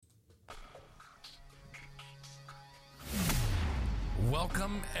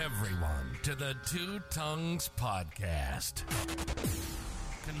Welcome, everyone, to the Two Tongues Podcast.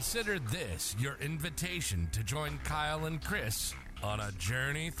 Consider this your invitation to join Kyle and Chris on a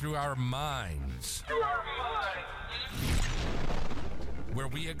journey through our minds. Where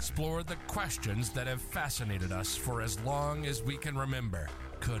we explore the questions that have fascinated us for as long as we can remember.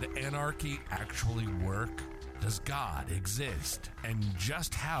 Could anarchy actually work? Does God exist? And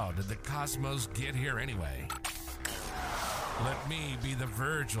just how did the cosmos get here anyway? Let me be the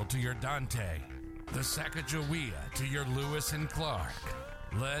Virgil to your Dante, the Sacagawea to your Lewis and Clark.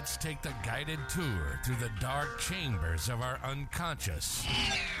 Let's take the guided tour through the dark chambers of our unconscious,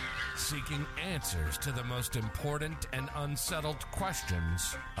 seeking answers to the most important and unsettled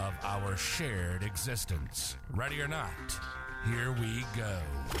questions of our shared existence. Ready or not, here we go.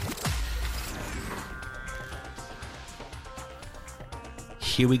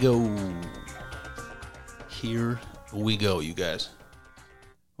 Here we go. Here we go, you guys.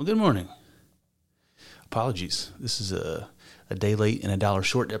 Well, good morning. Apologies. This is a day late and a dollar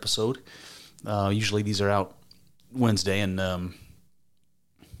short episode. Usually these are out Wednesday, and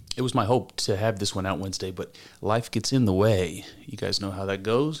it was my hope to have this one out Wednesday, but life gets in the way. You guys know how that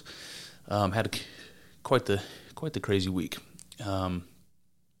goes. Had quite the crazy week. So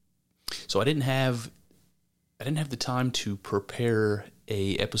I didn't have the time to prepare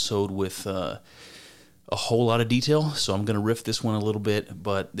a episode with a whole lot of detail, so I'm going to riff this one a little bit,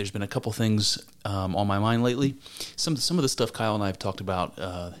 but there's been a couple things on my mind lately. Some of the stuff Kyle and I have talked about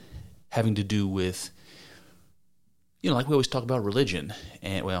having to do with, like we always talk about religion,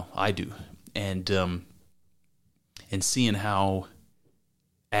 and well, I do, and seeing how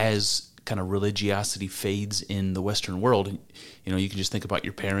as kind of religiosity fades in the Western world, you can just think about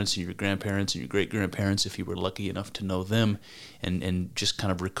your parents and your grandparents and your great-grandparents, if you were lucky enough to know them, and just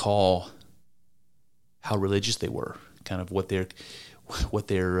kind of recall how religious they were, kind of what their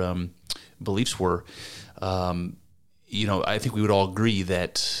beliefs were. I think we would all agree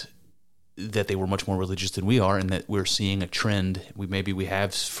that they were much more religious than we are, and that we're seeing a trend we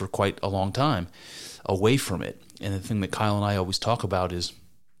have for quite a long time away from it. And the thing that Kyle and I always talk about is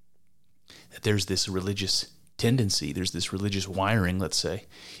that there's this religious tendency, there's this religious wiring, let's say,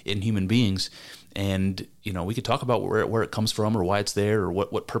 in human beings. And, we could talk about where it comes from or why it's there or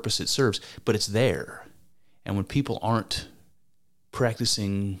what purpose it serves, but it's there. And when people aren't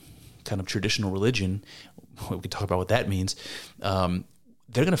practicing kind of traditional religion, we could talk about what that means, they're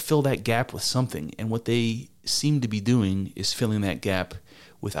going to fill that gap with something. And what they seem to be doing is filling that gap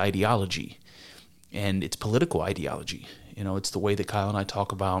with ideology. And it's political ideology. It's the way that Kyle and I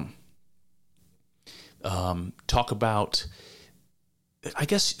talk about, I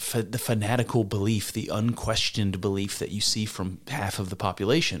guess, the fanatical belief, the unquestioned belief that you see from half of the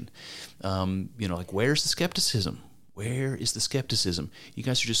population. Where's the skepticism? Where is the skepticism? You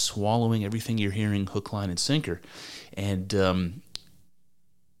guys are just swallowing everything you're hearing, hook, line, and sinker. And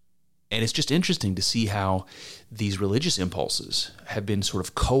it's just interesting to see how these religious impulses have been sort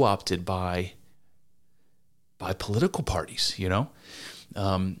of co-opted by political parties,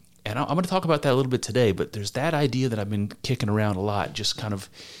 And I'm going to talk about that a little bit today, but there's that idea that I've been kicking around a lot, just kind of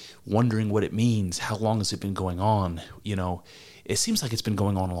wondering what it means. How long has it been going on? It seems like it's been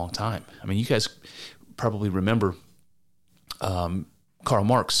going on a long time. I mean, you guys probably remember Karl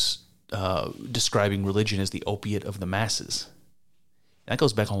Marx describing religion as the opiate of the masses. That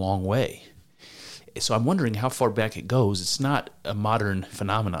goes back a long way. So I'm wondering how far back it goes. It's not a modern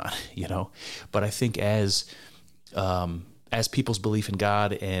phenomenon, but I think as people's belief in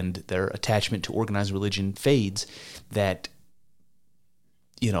God and their attachment to organized religion fades, that,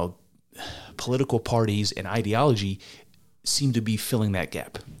 political parties and ideology seem to be filling that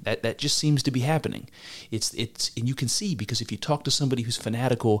gap. That just seems to be happening. It's and you can see, because if you talk to somebody who's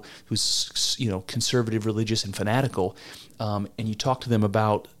fanatical, who's, conservative, religious, and fanatical, and you talk to them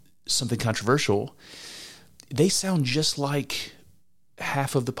about something controversial, they sound just like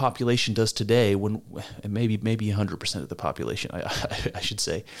half of the population does today, when maybe 100% of the population, I should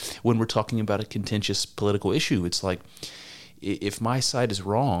say, when we're talking about a contentious political issue. It's like, if my side is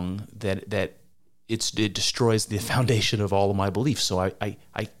wrong, that it destroys the foundation of all of my beliefs. So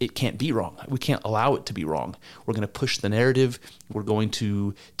it can't be wrong. We can't allow it to be wrong. We're going to push the narrative. We're going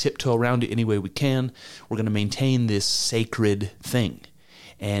to tiptoe around it any way we can. We're going to maintain this sacred thing.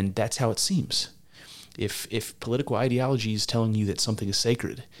 And that's how it seems. If political ideology is telling you that something is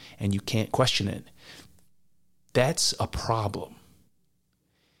sacred and you can't question it, that's a problem.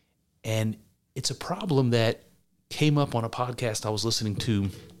 And it's a problem that came up on a podcast I was listening to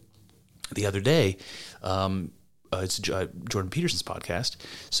the other day. It's Jordan Peterson's podcast.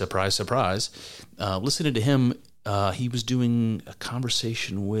 Surprise, surprise. Listening to him he was doing a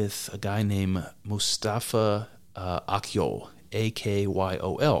conversation with a guy named Mustafa Akyol,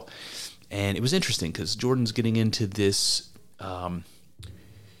 Akyol. And it was interesting because Jordan's getting into this.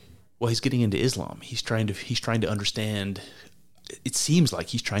 He's getting into Islam. He's trying to understand. It seems like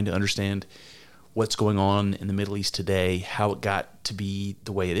he's trying to understand what's going on in the Middle East today, how it got to be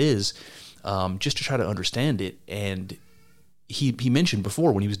the way it is, just to try to understand it. And he mentioned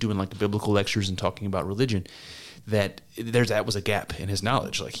before when he was doing like the biblical lectures and talking about religion that that was a gap in his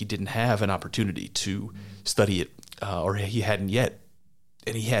knowledge. Like he didn't have an opportunity to study it, or he hadn't yet.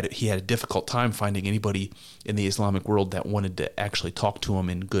 And he had a difficult time finding anybody in the Islamic world that wanted to actually talk to him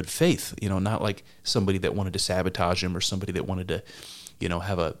in good faith. Not like somebody that wanted to sabotage him or somebody that wanted to,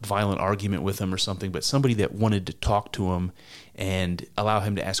 have a violent argument with him or something, but somebody that wanted to talk to him and allow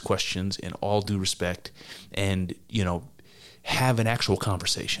him to ask questions in all due respect and, have an actual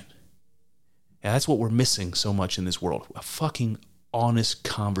conversation. And that's what we're missing so much in this world, a fucking honest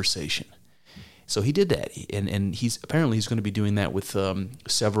conversation. So he did that, and he's going to be doing that with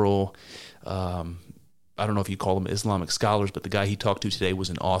several, I don't know if you call them Islamic scholars, but the guy he talked to today was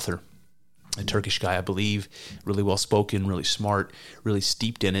an author, a Turkish guy, I believe, really well spoken, really smart, really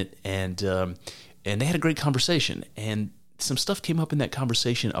steeped in it, and they had a great conversation. And some stuff came up in that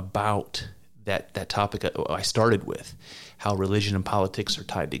conversation about that topic I started with, how religion and politics are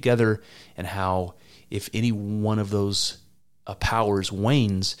tied together, and how if any one of those powers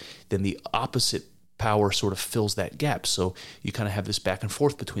wanes, then the opposite power sort of fills that gap. So you kind of have this back and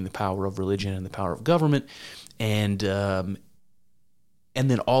forth between the power of religion and the power of government, and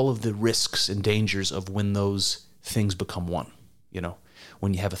then all of the risks and dangers of when those things become one.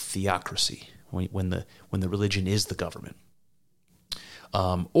 When you have a theocracy, when the religion is the government,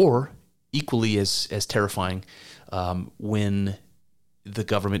 or equally as terrifying, when the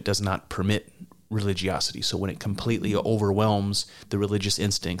government does not permit religiosity. So when it completely overwhelms the religious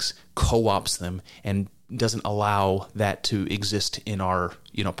instincts, co-opts them, and doesn't allow that to exist in our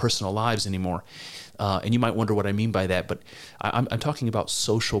personal lives anymore. And you might wonder what I mean by that, but I'm talking about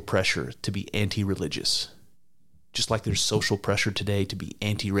social pressure to be anti-religious. Just like there's social pressure today to be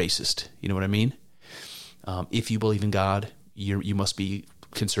anti-racist. You know what I mean? If you believe in God, you must be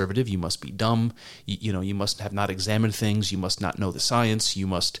conservative, you must be dumb, you must have not examined things, you must not know the science, you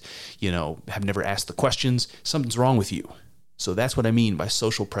must, have never asked the questions. Something's wrong with you. So that's what I mean by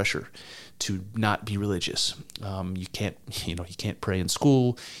social pressure to not be religious. You can't pray in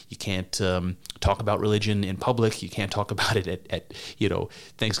school, you can't talk about religion in public, you can't talk about it at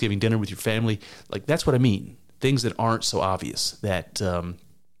Thanksgiving dinner with your family. Like, that's what I mean. Things that aren't so obvious that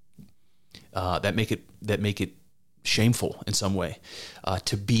make it shameful in some way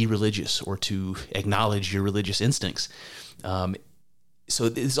to be religious or to acknowledge your religious instincts. So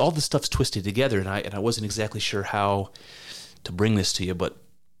all this stuff's twisted together, and I wasn't exactly sure how to bring this to you, but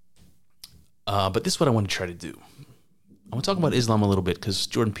this is what I want to try to do. I want to talk about Islam a little bit because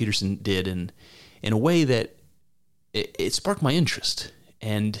Jordan Peterson did, and in a way that it sparked my interest.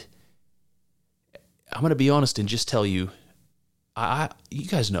 And I'm going to be honest and just tell you, you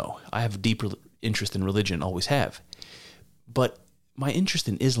guys know I have a deep interest in religion, always have. But my interest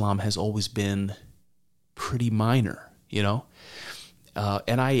in Islam has always been pretty minor, and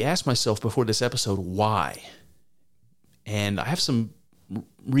I asked myself before this episode, why? And I have some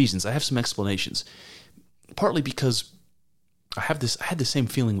reasons. I have some explanations. Partly because I had the same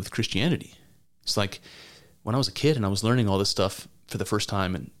feeling with Christianity. It's like when I was a kid and I was learning all this stuff for the first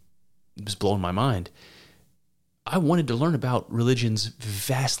time and it was blowing my mind, I wanted to learn about religions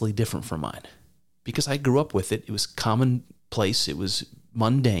vastly different from mine because I grew up with it. It was commonplace. It was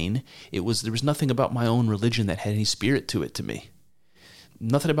mundane. There was nothing about my own religion that had any spirit to it to me.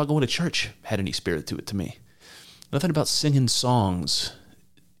 Nothing about going to church had any spirit to it to me. Nothing about singing songs,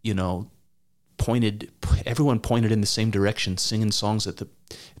 everyone pointed in the same direction, singing songs at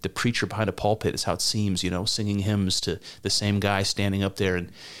the preacher behind a pulpit is how it seems, singing hymns to the same guy standing up there.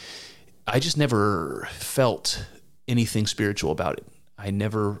 And I just never felt anything spiritual about it.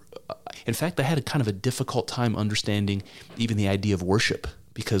 In fact, I had a kind of a difficult time understanding even the idea of worship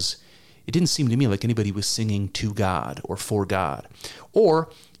because it didn't seem to me like anybody was singing to God or for God. Or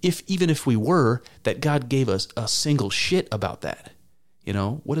even if we were, that God gave us a single shit about that.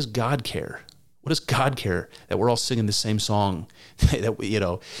 What does God care? What does God care that we're all singing the same song? That we, you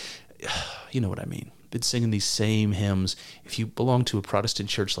know what I mean. Been singing these same hymns. If you belong to a Protestant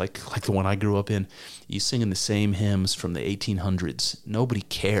church like the one I grew up in, you singing the same hymns from the 1800s. Nobody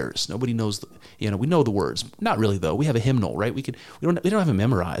cares. Nobody knows. We know the words. Not really though. We have a hymnal, right? We don't have it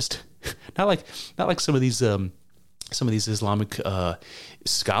memorized. not like some of these some of these Islamic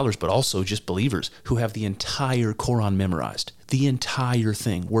scholars, but also just believers who have the entire Quran memorized, the entire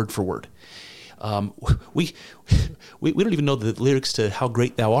thing, word for word. We don't even know the lyrics to How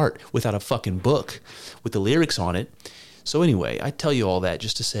Great Thou Art without a fucking book with the lyrics on it. So anyway, I tell you all that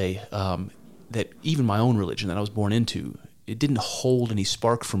just to say that even my own religion that I was born into, it didn't hold any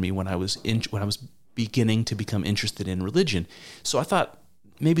spark for me when I was beginning to become interested in religion. So I thought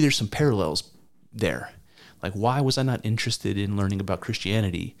maybe there's some parallels there. Like, why was I not interested in learning about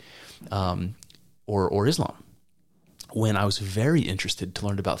Christianity or Islam when I was very interested to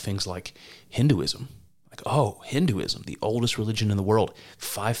learn about things like Hinduism? Like, oh, Hinduism, the oldest religion in the world,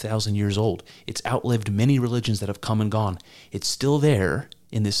 5,000 years old. It's outlived many religions that have come and gone. It's still there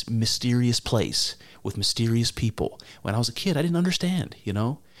in this mysterious place with mysterious people. When I was a kid, I didn't understand, you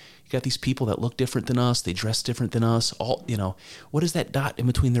know? You got these people that look different than us, they dress different than us. All, you know, what is that dot in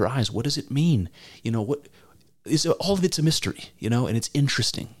between their eyes? What does it mean? You know, all of it's a mystery, you know, and it's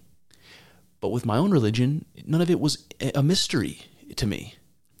interesting. But with my own religion, none of it was a mystery to me.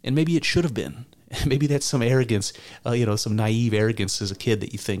 And maybe it should have been. Maybe that's some arrogance, some naive arrogance as a kid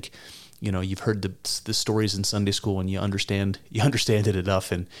that you think, you know, you've heard the stories in Sunday school and you understand it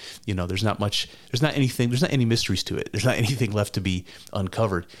enough, and, you know, there's not any mysteries to it. There's not anything left to be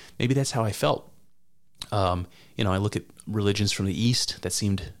uncovered. Maybe that's how I felt. I look at religions from the East that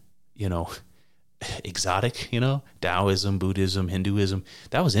seemed, you know, exotic, you know, Taoism, Buddhism, Hinduism.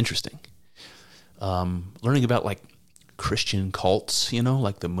 That was interesting. Learning about like Christian cults, you know,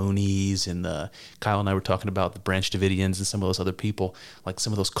 like the Moonies and Kyle and I were talking about the Branch Davidians and some of those other people, like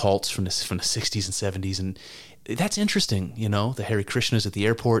some of those cults from the 60s and 70s. And that's interesting, you know, the Hare Krishnas at the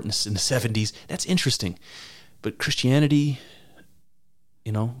airport in the 70s. That's interesting. But Christianity,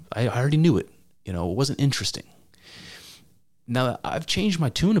 you know, I already knew it. You know, it wasn't interesting. Now, I've changed my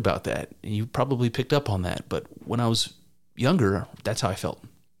tune about that, and you probably picked up on that, but when I was younger, that's how I felt.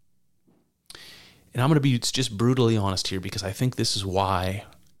 And I'm going to be just brutally honest here, because I think this is why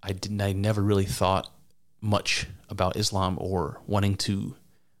I never really thought much about Islam or wanting to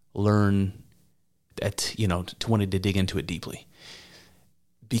learn that, you know, to wanting to dig into it deeply.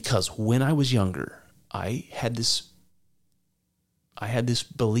 Because when I was younger, I had this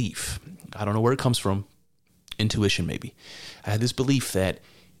belief, I don't know where it comes from, intuition maybe. I had this belief that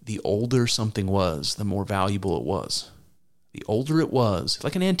the older something was, the more valuable it was. The older it was,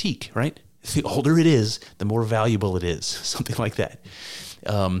 like an antique, right? The older it is, the more valuable it is, something like that.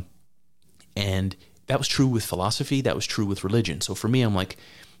 And that was true with philosophy, that was true with religion. So for me, I'm like,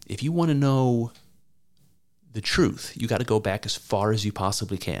 if you want to know the truth, you got to go back as far as you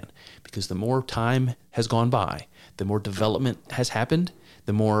possibly can, because the more time has gone by, the more development has happened,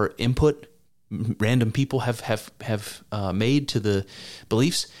 the more input random people have made to the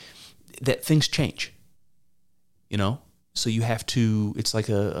beliefs, that things change, you know? So you have to, it's like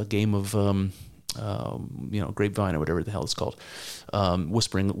a game of, grapevine or whatever the hell it's called,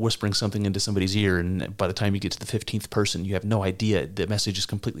 whispering something into somebody's ear, and by the time you get to the 15th person, you have no idea, the message is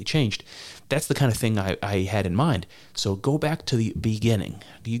completely changed. That's the kind of thing I had in mind. So go back to the beginning.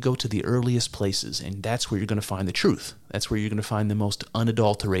 You go to the earliest places, and that's where you're going to find the truth. That's where you're going to find the most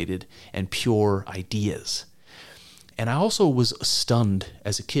unadulterated and pure ideas. And I also was stunned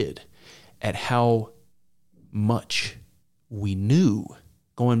as a kid at how much we knew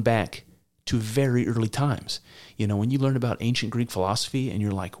going back to very early times. You know, when you learn about ancient Greek philosophy and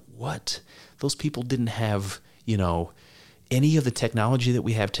you're like, what? Those people didn't have, you know, any of the technology that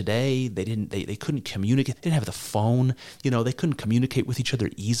we have today. They couldn't communicate. They didn't have the phone. You know, they couldn't communicate with each other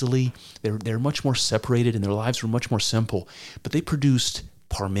easily. They're much more separated, and their lives were much more simple. But they produced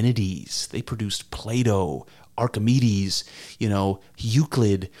Parmenides. They produced Plato, Archimedes, you know,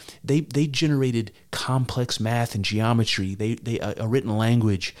 Euclid. They generated complex math and geometry. They a written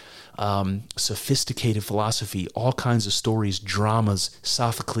language, sophisticated philosophy, all kinds of stories, dramas,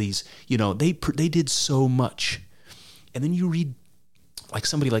 Sophocles. You know, they did so much. And then you read like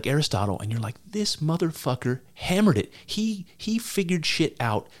somebody like Aristotle, and you're like, this motherfucker hammered it. He figured shit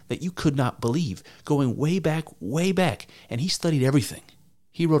out that you could not believe, going way back, and he studied everything.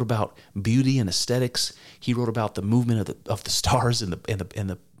 He wrote about beauty and aesthetics. He wrote about the movement of the stars and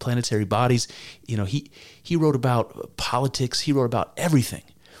the planetary bodies. You know, he wrote about politics. He wrote about everything.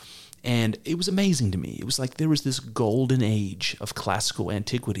 And it was amazing to me. It was like there was this golden age of classical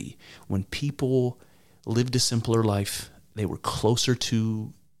antiquity when people lived a simpler life. They were closer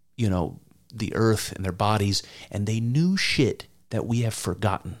to, you know, the earth and their bodies, and they knew shit that we have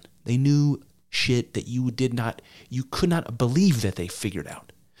forgotten. They knew shit that you could not believe that they figured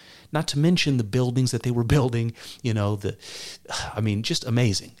out. Not to mention the buildings that they were building, you know, just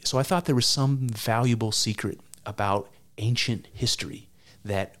amazing. So I thought there was some valuable secret about ancient history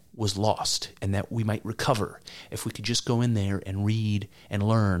that was lost and that we might recover if we could just go in there and read and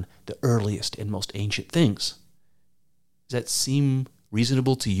learn the earliest and most ancient things. Does that seem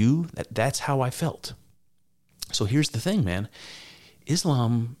reasonable to you? That's how I felt. So here's the thing, man.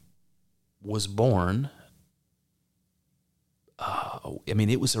 Islam was born,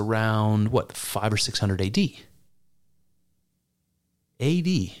 it was around, 500 or 600 AD?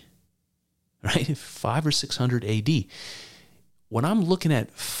 Right? 500 or 600 AD. When I'm looking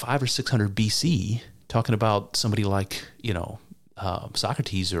at 500 or 600 BC, talking about somebody like,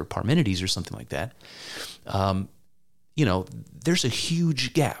 Socrates or Parmenides or something like that, there's a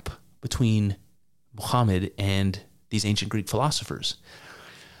huge gap between Muhammad and these ancient Greek philosophers.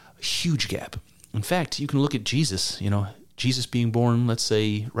 A huge gap. In fact, you can look at Jesus, Jesus being born, let's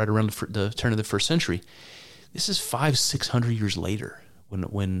say, right around the turn of the first century. This is 500-600 years later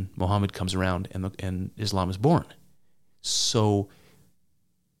when Muhammad comes around and Islam is born. So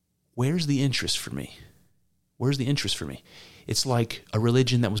where's the interest for me? Where's the interest for me? It's like a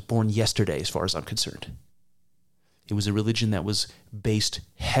religion that was born yesterday as far as I'm concerned. It was a religion that was based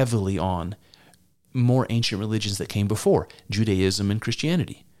heavily on more ancient religions that came before, Judaism and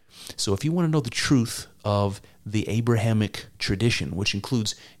Christianity. So if you want to know the truth of the Abrahamic tradition, which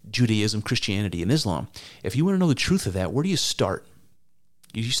includes Judaism, Christianity, and Islam, if you want to know the truth of that, where do you start?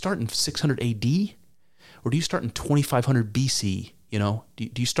 Do you start in 600 AD? Or do you start in 2500 BC? Do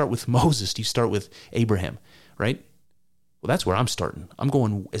you start with Moses? Do you start with Abraham? Right? Well, that's where I'm starting. I'm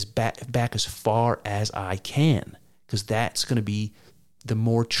going as back as far as I can, because that's going to be the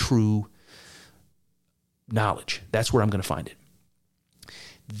more true knowledge. That's where I'm going to find it.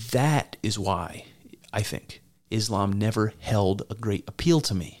 That is why I think Islam never held a great appeal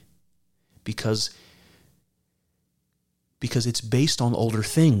to me, because it's based on older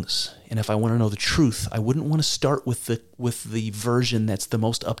things. And if I want to know the truth, I wouldn't want to start with the version that's the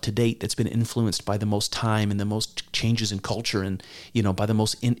most up to date, that's been influenced by the most time and the most changes in culture and, by the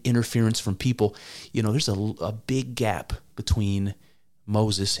most interference from people. There's a big gap between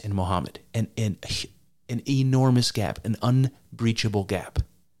Moses and Muhammad, and an enormous gap, an unbreachable gap.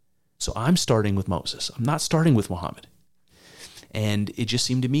 So I'm starting with Moses. I'm not starting with Muhammad. And it just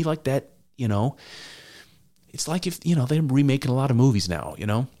seemed to me like that, it's like if, they're remaking a lot of movies now,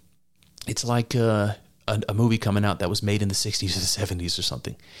 It's like a movie coming out that was made in the 60s or the 70s or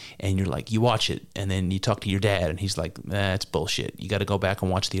something. And you're like, you watch it, and then you talk to your dad, and he's like, it's bullshit. You got to go back and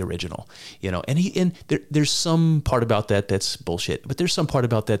watch the original, And there's some part about that that's bullshit, but there's some part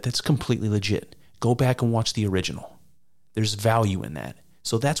about that that's completely legit. Go back and watch the original. There's value in that.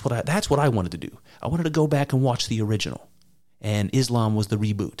 So that's what I wanted to do. I wanted to go back and watch the original. And Islam was the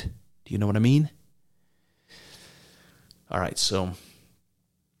reboot. Do you know what I mean? All right, so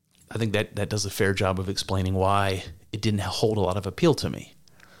I think that does a fair job of explaining why it didn't hold a lot of appeal to me.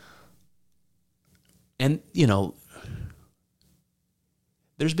 And,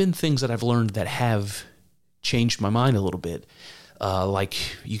 there's been things that I've learned that have changed my mind a little bit. Like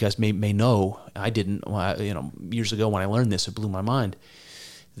you guys may know, I didn't, years ago when I learned this, it blew my mind,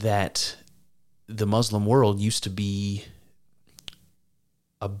 that the Muslim world used to be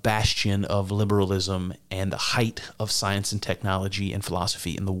a bastion of liberalism and the height of science and technology and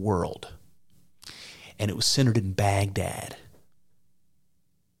philosophy in the world. And it was centered in Baghdad.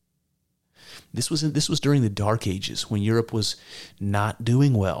 This was during the Dark Ages, when Europe was not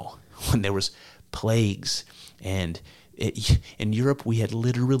doing well, when there was plagues. And in Europe, we had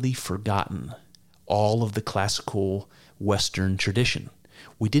literally forgotten all of the classical Western tradition.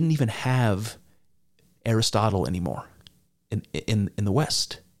 We didn't even have Aristotle anymore in the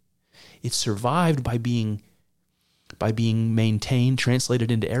West. It survived by being maintained,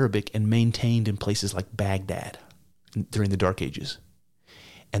 translated into Arabic, and maintained in places like Baghdad during the Dark Ages.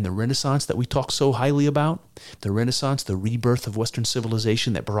 And the Renaissance that we talk so highly about, the Renaissance, the rebirth of Western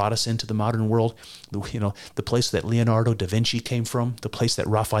civilization that brought us into the modern world, the place that Leonardo da Vinci came from, the place that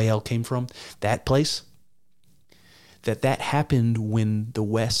Raphael came from, that place, that happened when the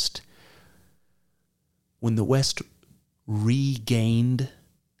West regained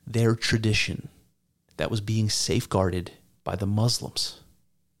their tradition that was being safeguarded by the Muslims.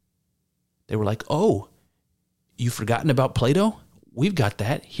 They were like, oh, you've forgotten about Plato? We've got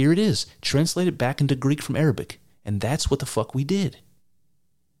that. Here it is. Translate it back into Greek from Arabic. And that's what the fuck we did.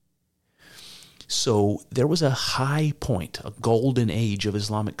 So there was a high point, a golden age of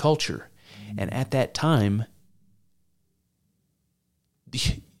Islamic culture. And at that time,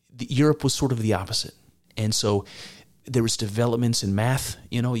 Europe was sort of the opposite. And so there was developments in math.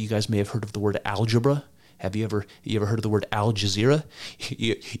 You guys may have heard of the word algebra. Have you ever heard of the word Al Jazeera?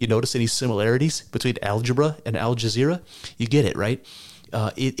 You notice any similarities between algebra and Al Jazeera? You get it, right?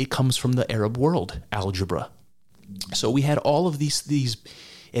 It comes from the Arab world, algebra. So we had all of these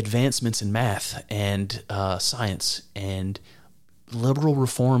advancements in math and science and liberal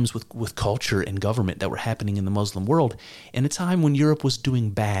reforms with culture and government that were happening in the Muslim world in a time when Europe was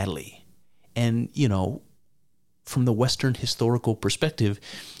doing badly. And, from the Western historical perspective,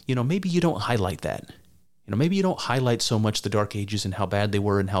 maybe you don't highlight that. Maybe you don't highlight so much the Dark Ages and how bad they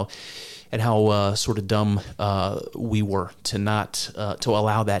were and how sort of dumb we were to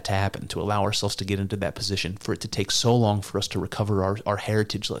allow that to happen, to allow ourselves to get into that position, for it to take so long for us to recover our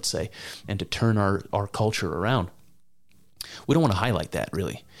heritage, let's say, and to turn our culture around. We don't want to highlight that,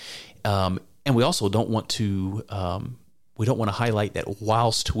 really. And we also don't want to highlight that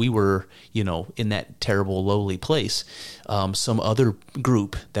whilst we were, in that terrible, lowly place, some other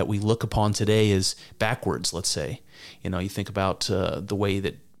group that we look upon today as backwards, let's say. You think about the way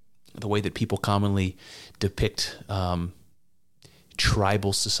that people commonly depict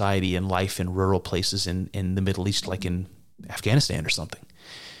tribal society and life in rural places in the Middle East, like in Afghanistan or something.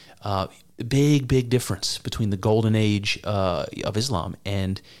 Big difference between the golden age of Islam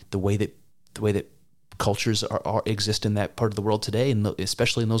and the way that cultures exist in that part of the world today, and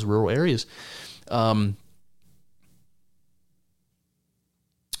especially in those rural areas.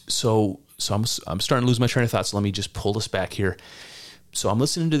 So I'm starting to lose my train of thought. So let me just pull this back here. So I'm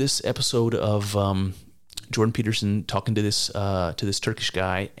listening to this episode of Jordan Peterson talking to this Turkish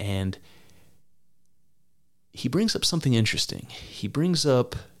guy, and he brings up something interesting. He brings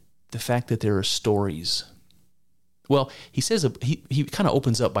up the fact that there are stories. Well, he says he kind of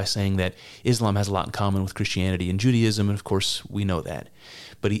opens up by saying that Islam has a lot in common with Christianity and Judaism, and of course we know that.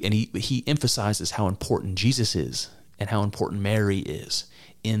 But he emphasizes how important Jesus is and how important Mary is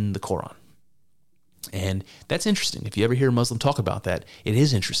in the Quran. And that's interesting. If you ever hear a Muslim talk about that, it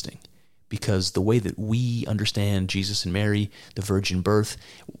is interesting, because the way that we understand Jesus and Mary, the virgin birth,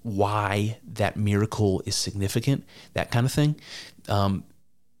 why that miracle is significant, that kind of thing,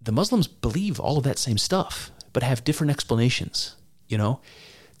 the Muslims believe all of that same stuff, but have different explanations,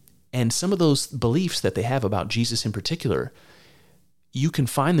 And some of those beliefs that they have about Jesus in particular, you can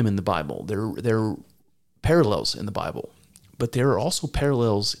find them in the Bible. There are parallels in the Bible, but there are also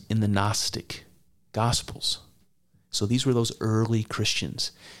parallels in the Gnostic Gospels. So these were those early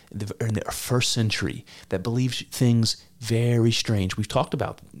Christians in the first century that believed things very strange. We've talked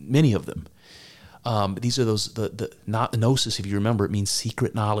about many of them. These are those, not gnosis, if you remember, it means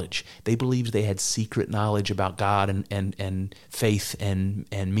secret knowledge. They believed they had secret knowledge about God and faith and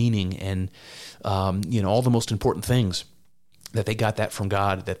meaning and, all the most important things, that they got that from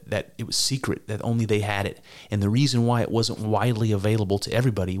God, that it was secret, that only they had it. And the reason why it wasn't widely available to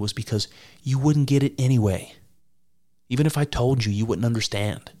everybody was because you wouldn't get it anyway. Even if I told you, you wouldn't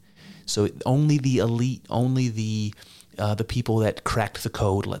understand. So only the elite, only the people that cracked the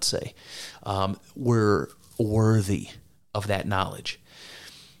code, let's say, were worthy of that knowledge.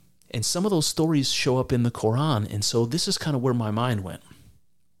 And some of those stories show up in the Quran, and so this is kind of where my mind went.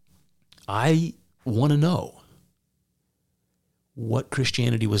 I want to know what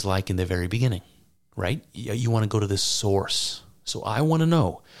Christianity was like in the very beginning, right? You want to go to this source. So I want to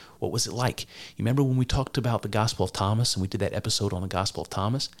know, what was it like? You remember when we talked about the Gospel of Thomas, and we did that episode on the Gospel of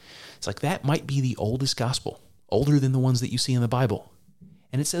Thomas? It's like that might be the oldest gospel, older than the ones that you see in the Bible.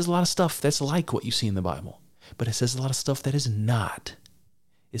 And it says a lot of stuff that's like what you see in the Bible, but it says a lot of stuff that is not.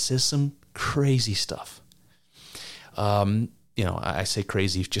 It says some crazy stuff. I say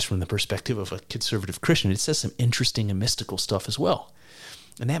crazy just from the perspective of a conservative Christian. It says some interesting and mystical stuff as well.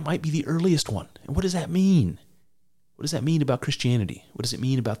 And that might be the earliest one. And what does that mean? What does that mean about Christianity? What does it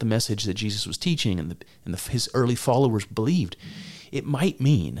mean about the message that Jesus was teaching and his early followers believed? It might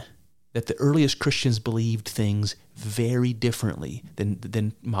mean that the earliest Christians believed things very differently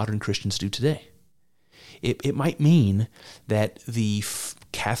than modern Christians do today. It might mean that the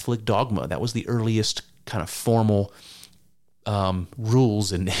Catholic dogma, that was the earliest kind of formal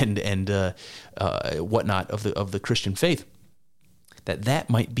rules and whatnot of the Christian faith, that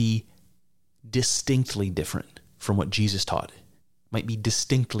might be distinctly different from what Jesus taught, might be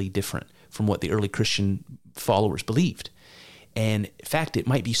distinctly different from what the early Christian followers believed. And in fact, it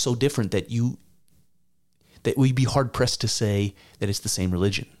might be so different that we'd be hard pressed to say that it's the same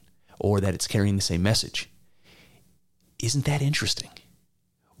religion or that it's carrying the same message. Isn't that interesting?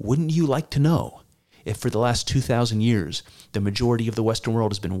 Wouldn't you like to know if for the last 2,000 years, the majority of the Western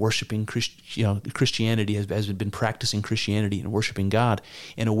world has been worshiping Christianity, has been practicing Christianity and worshiping God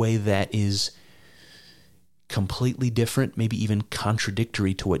in a way that is completely different, maybe even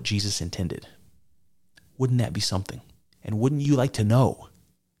contradictory to what Jesus intended? Wouldn't that be something? And wouldn't you like to know?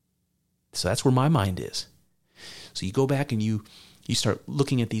 So that's where my mind is. So you go back and you start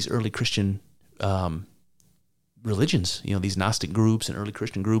looking at these early Christian religions, these Gnostic groups and early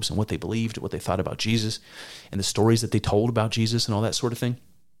Christian groups and what they believed, what they thought about Jesus, and the stories that they told about Jesus and all that sort of thing.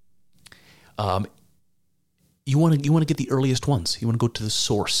 You want to get the earliest ones. You want to go to the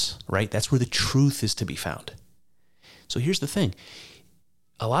source, right? That's where the truth is to be found. So here's the thing.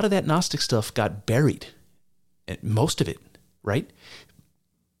 A lot of that Gnostic stuff got buried, most of it, right?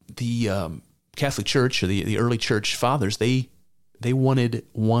 The Catholic Church or the early church fathers, they wanted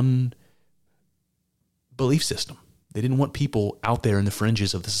one belief system. They didn't want people out there in the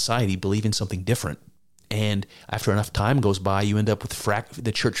fringes of the society believing something different. And after enough time goes by, you end up with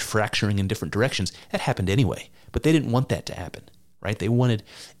the church fracturing in different directions. That happened anyway, but they didn't want that to happen, right? They wanted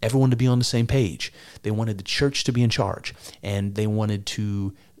everyone to be on the same page. They wanted the church to be in charge, and they wanted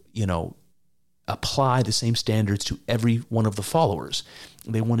to, apply the same standards to every one of the followers.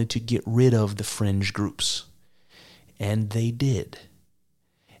 They wanted to get rid of the fringe groups, and they did.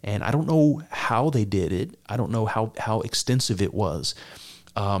 And I don't know how they did it. I don't know how extensive it was,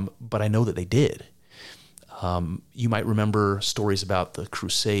 but I know that they did. You might remember stories about the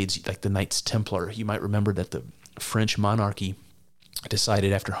Crusades, like the Knights Templar. You might remember that the French monarchy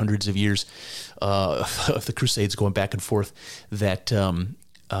decided after hundreds of years of the Crusades going back and forth that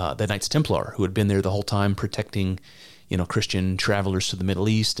the Knights Templar, who had been there the whole time protecting, Christian travelers to the Middle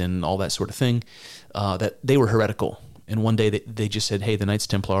East and all that sort of thing, that they were heretical. And one day they just said, hey, the Knights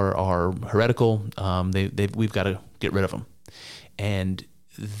Templar are heretical. We've got to get rid of them. And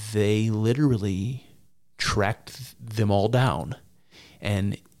they literally tracked them all down,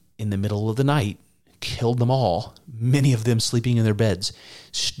 and in the middle of the night, killed them all, many of them sleeping in their beds,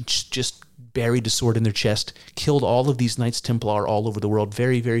 just buried the sword in their chest, killed all of these Knights Templar all over the world.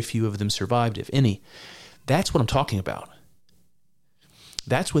 Very, very few of them survived, if any. That's what I'm talking about.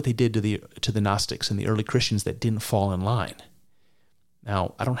 That's what they did to the Gnostics and the early Christians that didn't fall in line.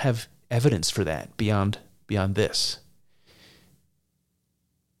 Now, I don't have evidence for that beyond this.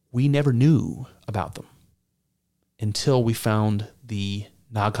 We never knew about them until we found the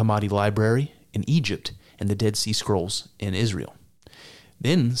Nag Hammadi Library in Egypt and the Dead Sea Scrolls in Israel.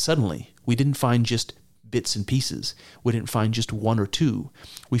 Then, suddenly, we didn't find just bits and pieces. We didn't find just one or two.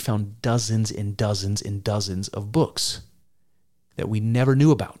 We found dozens and dozens and dozens of books that we never knew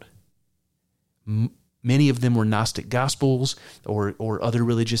about. Many of them were Gnostic Gospels or other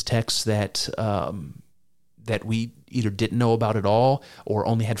religious texts that we either didn't know about at all or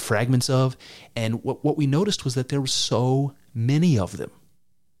only had fragments of. And what we noticed was that there were so many of them,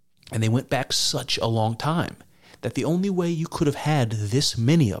 and they went back such a long time, that the only way you could have had this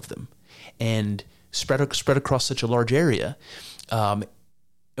many of them and spread across such a large area and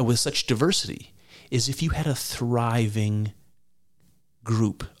with such diversity is if you had a thriving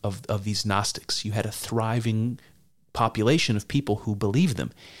group of these Gnostics. You had a thriving population of people who believed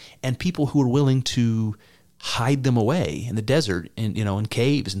them, and people who were willing to hide them away in the desert and in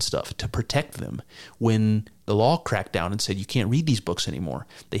caves and stuff to protect them. When the law cracked down and said you can't read these books anymore,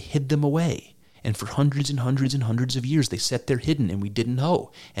 they hid them away. And for hundreds and hundreds and hundreds of years, they sat there hidden, and we didn't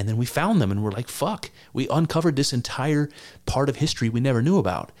know. And then we found them, and we're like, fuck, we uncovered this entire part of history we never knew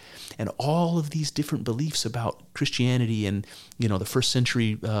about. And all of these different beliefs about Christianity and, the first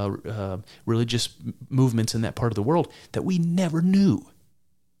century religious movements in that part of the world that we never knew.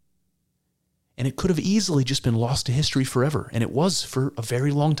 And it could have easily just been lost to history forever. And it was for a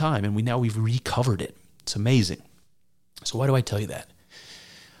very long time, and we've recovered it. It's amazing. So why do I tell you that?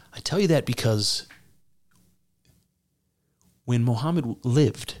 I tell you that because when Muhammad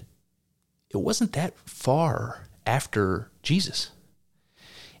lived, it wasn't that far after Jesus.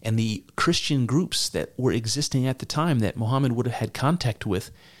 And the Christian groups that were existing at the time that Muhammad would have had contact with,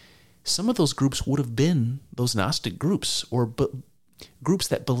 some of those groups would have been those Gnostic groups, or groups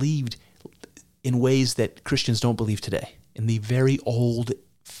that believed in ways that Christians don't believe today, in the very old,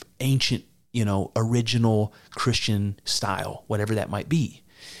 ancient, original Christian style, whatever that might be.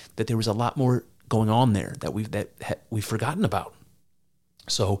 That there was a lot more going on there that we've forgotten about.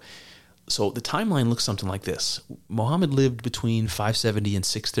 So the timeline looks something like this. Muhammad lived between 570 and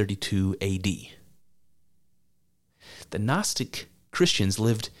 632 AD. The Gnostic Christians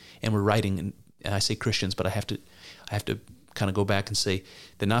lived and were writing, and I say Christians, but I have to kind of go back and say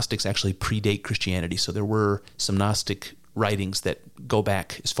the Gnostics actually predate Christianity. So there were some Gnostic writings that go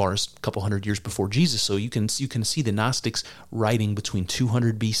back as far as a couple hundred years before Jesus. So you can see the Gnostics writing between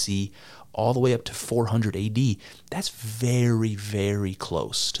 200 BC all the way up to 400 AD. That's very, very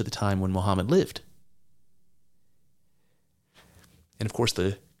close to the time when Muhammad lived. And of course,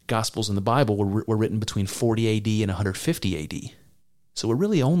 the Gospels in the Bible were written between 40 AD and 150 AD. So we're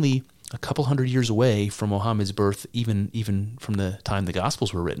really only a couple hundred years away from Muhammad's birth, even from the time the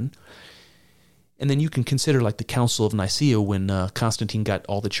Gospels were written. And then you can consider like the Council of Nicaea when Constantine got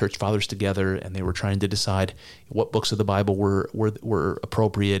all the church fathers together and they were trying to decide what books of the Bible were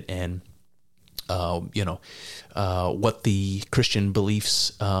appropriate and what the Christian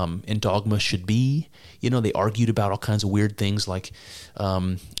beliefs and dogma should be. They argued about all kinds of weird things like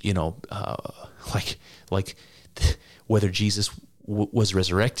whether Jesus was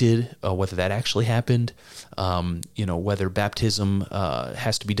resurrected, whether that actually happened, whether baptism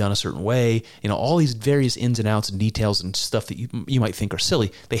has to be done a certain way, all these various ins and outs and details and stuff that you might think are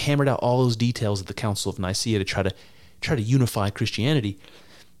silly. They hammered out all those details at the Council of Nicaea to try to unify Christianity.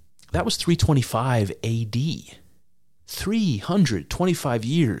 That was 325 AD, 325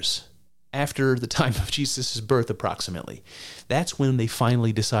 years after the time of Jesus' birth, approximately. That's when they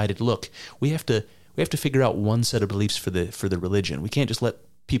finally decided, look, we have to figure out one set of beliefs for the religion. We can't just let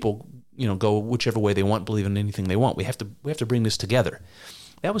people, go whichever way they want, believe in anything they want. We have to bring this together.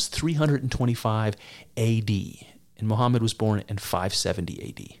 That was 325 AD, and Muhammad was born in 570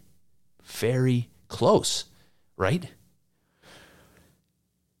 AD. Very close, right?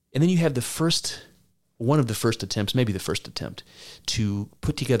 And then you have one of the first attempts, maybe the first attempt, to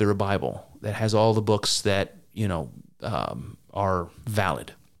put together a Bible that has all the books that, are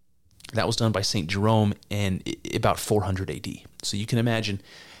valid. That was done by St. Jerome in about 400 AD. So you can imagine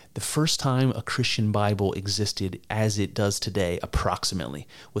the first time a Christian Bible existed as it does today, approximately,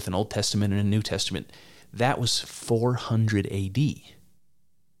 with an Old Testament and a New Testament, that was 400 AD.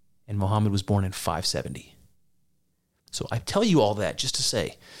 And Muhammad was born in 570. So I tell you all that just to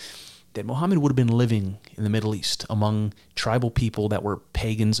say that Muhammad would have been living in the Middle East among tribal people that were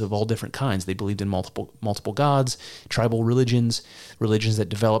pagans of all different kinds. They believed in multiple gods, tribal religions that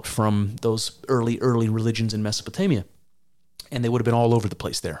developed from those early religions in Mesopotamia. And they would have been all over the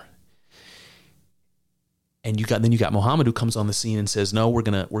place there. And then you got Muhammad, who comes on the scene and says, "No, we're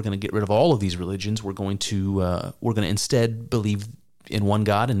gonna get rid of all of these religions. We're going to instead believe in one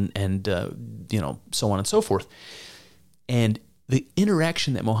God and so on and so forth." And the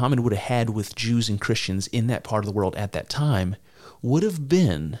interaction that Muhammad would have had with Jews and Christians in that part of the world at that time would have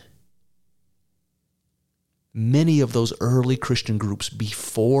been many of those early Christian groups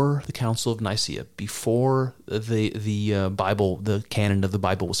before the Council of Nicaea, before the Bible, the canon of the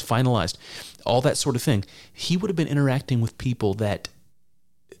Bible was finalized, all that sort of thing. He would have been interacting with people that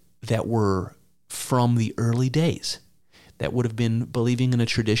were from the early days, that would have been believing in a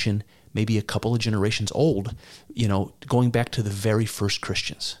tradition maybe a couple of generations old, going back to the very first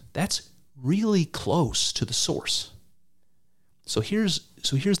Christians. That's really close to the source. So here's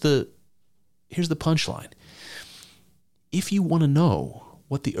the punchline. If you want to know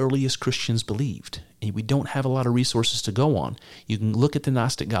what the earliest Christians believed, and we don't have a lot of resources to go on, you can look at the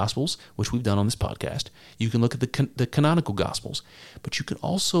Gnostic Gospels, which we've done on this podcast. You can look at the canonical Gospels, but you can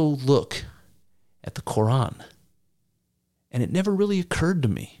also look at the Quran. And it never really occurred to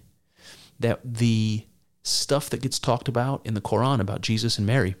me that the stuff that gets talked about in the Quran about Jesus and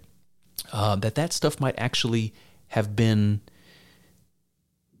Mary, that stuff might actually have been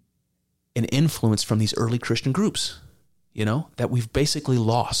an influence from these early Christian groups, that we've basically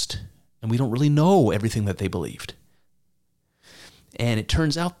lost, and we don't really know everything that they believed. And it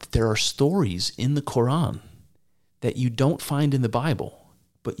turns out that there are stories in the Quran that you don't find in the Bible,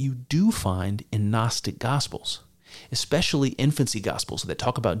 but you do find in Gnostic Gospels, especially infancy Gospels that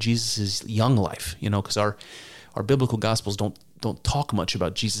talk about Jesus' young life, because our biblical Gospels don't talk much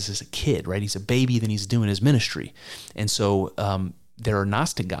about Jesus as a kid, right? He's a baby, then he's doing his ministry. And so there are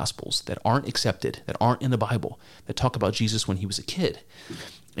Gnostic Gospels that aren't accepted, that aren't in the Bible, that talk about Jesus when he was a kid.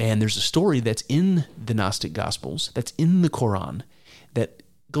 And there's a story that's in the Gnostic Gospels, that's in the Quran, that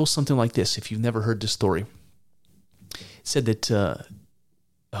goes something like this. If you've never heard this story, it said that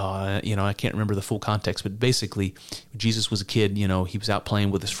I can't remember the full context, but basically, Jesus was a kid, he was out playing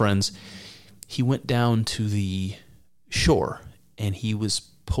with his friends. He went down to the shore, and he was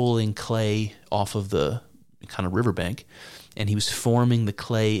pulling clay off of the kind of riverbank, and he was forming the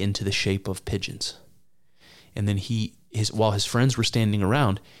clay into the shape of pigeons. And then while his friends were standing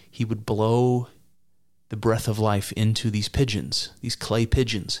around, he would blow the breath of life into these pigeons, these clay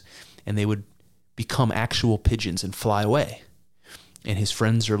pigeons, and they would become actual pigeons and fly away. And his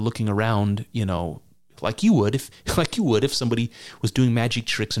friends are looking around, like you would if somebody was doing magic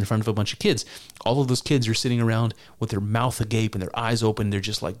tricks in front of a bunch of kids. All of those kids are sitting around with their mouth agape and their eyes open. They're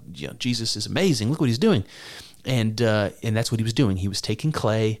just like, Jesus is amazing. Look what he's doing. And that's what he was doing. He was taking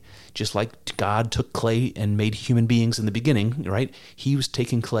clay, just like God took clay and made human beings in the beginning, right? He was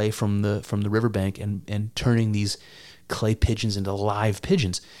taking clay from the riverbank and turning these clay pigeons into live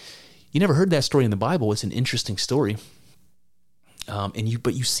pigeons. You never heard that story in the Bible. It's an interesting story.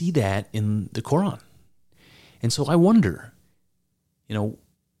 But you see that in the Quran. And so I wonder,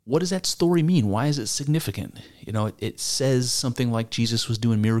 what does that story mean? Why is it significant? It says something like Jesus was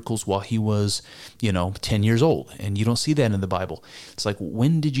doing miracles while he was, 10 years old. And you don't see that in the Bible. It's like,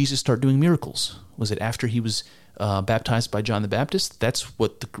 when did Jesus start doing miracles? Was it after he was baptized by John the Baptist? That's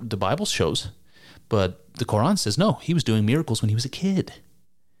what the Bible shows. But the Quran says, no, he was doing miracles when he was a kid.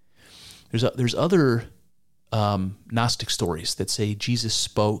 There's other Gnostic stories that say Jesus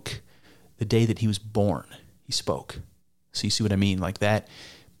spoke the day that he was born. He spoke. So you see what I mean? Like that.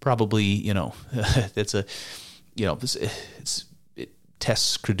 Probably, that's it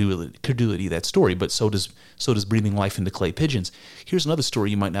tests credulity, that story, but so does breathing life into clay pigeons. Here's another story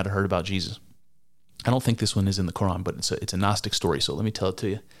you might not have heard about Jesus. I don't think this one is in the Quran, but it's a Gnostic story, so let me tell it to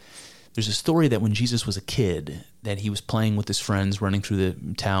you. There's a story that when Jesus was a kid, that he was playing with his friends, running through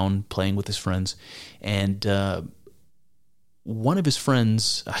the town, playing with his friends, and one of his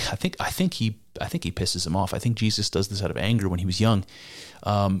friends, I think he pisses him off. I think Jesus does this out of anger when he was young.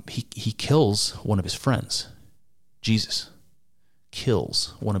 He kills one of his friends. Jesus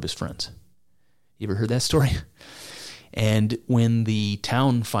kills one of his friends. You ever heard that story? And when the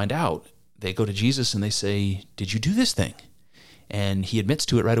town find out, they go to Jesus and they say, "Did you do this thing?" And he admits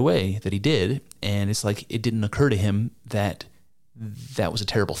to it right away that he did. And it's like it didn't occur to him that that was a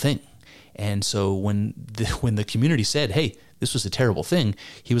terrible thing. And so when the community said, "Hey, this was a terrible thing,"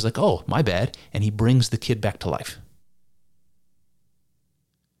 he was like, "Oh, my bad." And he brings the kid back to life.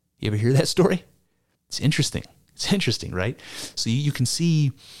 You ever hear that story? It's interesting. It's interesting, right? So you can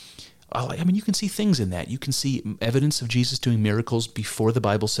see, you can see things in that. You can see evidence of Jesus doing miracles before the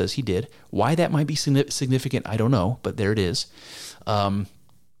Bible says he did. Why that might be significant, I don't know, but there it is.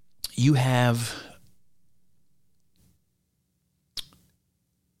 You have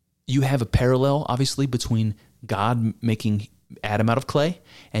a parallel, obviously, between God making Adam out of clay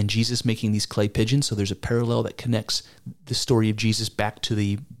and Jesus making these clay pigeons. So there's a parallel that connects the story of Jesus back to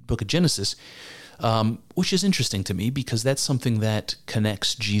the book of Genesis, which is interesting to me because that's something that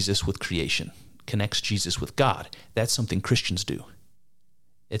connects Jesus with creation, connects Jesus with God. That's something Christians do.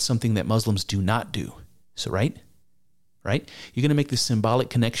 It's something that Muslims do not do. So, right? You're going to make this symbolic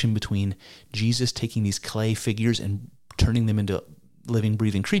connection between Jesus taking these clay figures and turning them into living,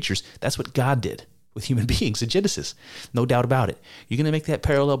 breathing creatures. That's what God did with human beings in Genesis. No doubt about it. You're going to make that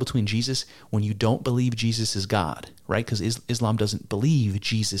parallel between Jesus when you don't believe Jesus is God, right? Because Islam doesn't believe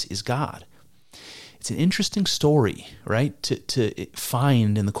Jesus is God. It's an interesting story, right, to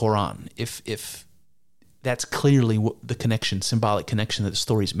find in the Quran if that's clearly what the connection, symbolic connection that the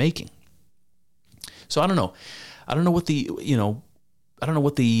story is making. So I don't know. I don't know what the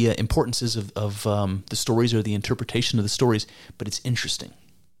importance is of the stories or the interpretation of the stories, but it's interesting.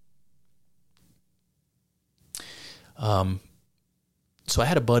 So I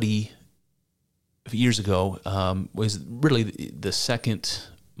had a buddy years ago, was really the second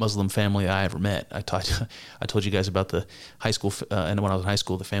Muslim family I ever met. I told you guys about the high school, and when I was in high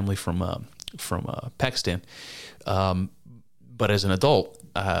school, the family from Pakistan. But as an adult,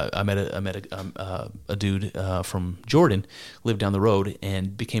 I met a dude from Jordan, lived down the road,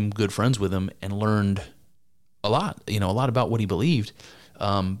 and became good friends with him, and learned a lot about what he believed.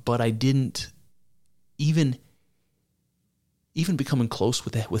 But I didn't even becoming close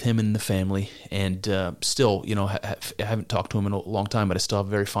with him and the family, and still, I haven't talked to him in a long time, but I still have a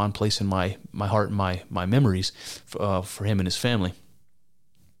very fond place in my heart and my memories for him and his family.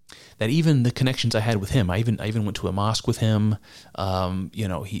 That even the connections I had with him, I even went to a mosque with him.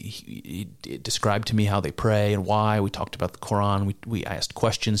 He described to me how they pray and why. We talked about the Quran. We asked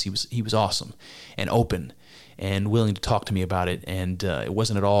questions. He was awesome and open and willing to talk to me about it. And it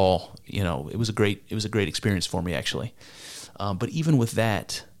wasn't at all, it was a great experience for me, actually. But even with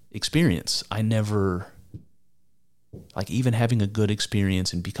that experience, I never, even having a good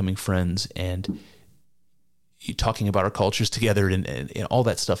experience and becoming friends and talking about our cultures together and all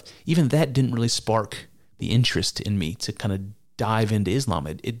that stuff, even that didn't really spark the interest in me to kind of dive into Islam.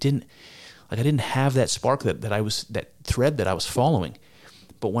 It didn't, I didn't have that spark that thread that I was following.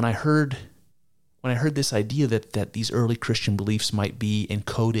 But when I heard this idea that these early Christian beliefs might be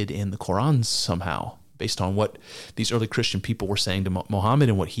encoded in the Quran somehow, based on what these early Christian people were saying to Muhammad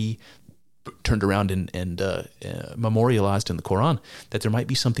and what he turned around and memorialized in the Quran, that there might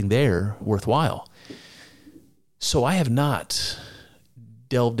be something there worthwhile. So I have not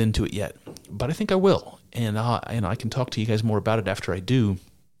delved into it yet, but I think I will. and I can talk to you guys more about it after I do.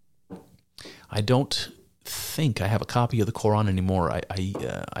 I don't think I have a copy of the Quran anymore.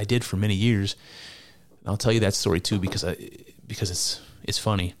 I did for many years. I'll tell you that story too because it's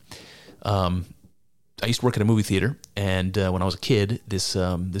funny. I used to work at a movie theater, and when I was a kid, this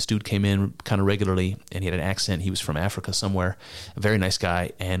dude came in kind of regularly, and he had an accent. He was from Africa somewhere, a very nice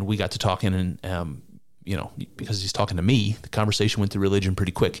guy, and we got to talking, and because he's talking to me, the conversation went to religion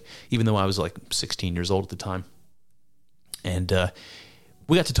pretty quick, even though I was like 16 years old at the time. And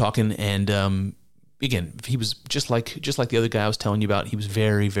we got to talking, and again, he was just like the other guy I was telling you about. He was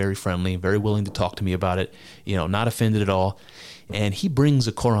very, very friendly, very willing to talk to me about it, not offended at all. And he brings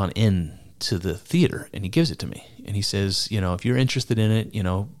a Quran in to the theater, and he gives it to me, and he says, if you're interested in it,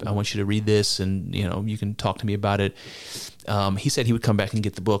 I want you to read this, and you can talk to me about it. He said he would come back and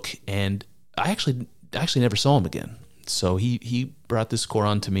get the book, and I actually never saw him again. So he brought this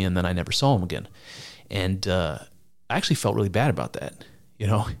Quran to me, and then I never saw him again, and I actually felt really bad about that.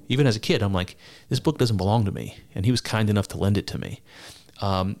 Even as a kid, I'm like, this book doesn't belong to me, and he was kind enough to lend it to me.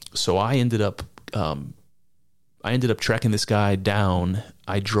 So I ended up tracking this guy down.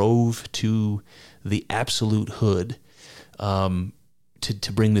 I drove to the absolute hood to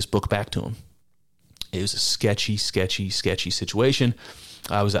bring this book back to him. It was a sketchy situation.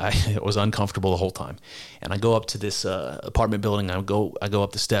 I was uncomfortable the whole time. And I go up to this apartment building. I go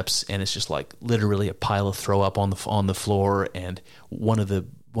up the steps, and it's just like literally a pile of throw up on the floor. And one of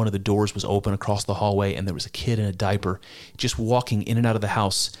the doors was open across the hallway, and there was a kid in a diaper just walking in and out of the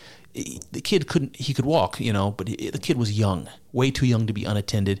house. The kid could walk, but the kid was young, way too young to be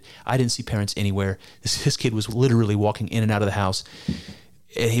unattended. I didn't see parents anywhere. This kid was literally walking in and out of the house.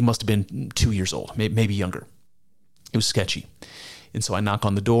 He must have been 2 years old, maybe younger. It was sketchy. And so I knock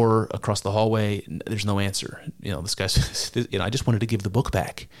on the door across the hallway. There's no answer. This guy's, I just wanted to give the book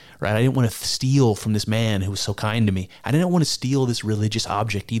back, right? I didn't want to steal from this man who was so kind to me. I didn't want to steal this religious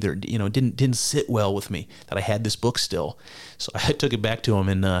object either. It didn't sit well with me that I had this book still. So I took it back to him,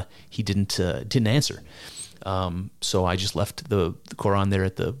 and he didn't answer. So I just left the Quran there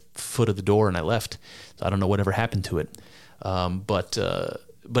at the foot of the door, and I left. So I don't know whatever happened to it. But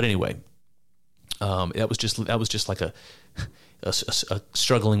anyway, that was just like a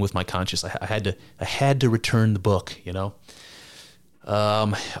struggling with my conscience. I had to return the book,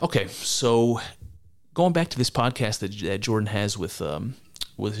 Okay, so going back to this podcast that Jordan has with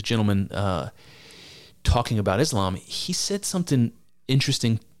a gentleman talking about Islam, he said something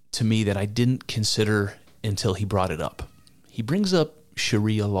interesting to me that I didn't consider until he brought it up. He brings up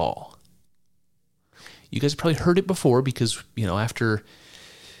Sharia law. You guys have probably heard it before because after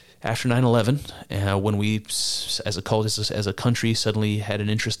 9/11, when we, as a country, suddenly had an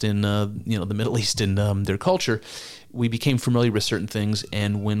interest in the Middle East and their culture, we became familiar with certain things.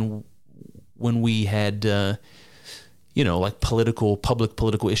 And when we had like public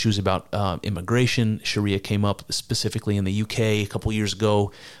political issues about immigration, Sharia came up specifically in the UK a couple years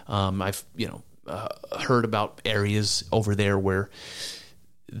ago. I've heard about areas over there where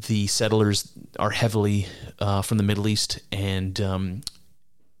the settlers are heavily from the Middle East, and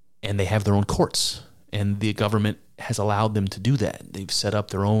they have their own courts, and the government has allowed them to do that. They've set up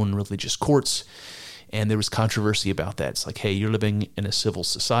their own religious courts, and there was controversy about that. It's like, hey, you're living in a civil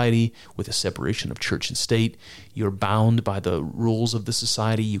society with a separation of church and state. You're bound by the rules of the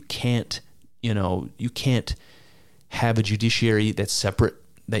society. You can't have a judiciary that's separate,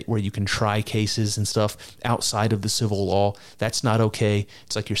 where you can try cases and stuff outside of the civil law. That's not okay.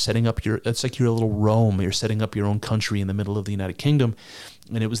 It's like it's like you're a little Rome. You're setting up your own country in the middle of the United Kingdom.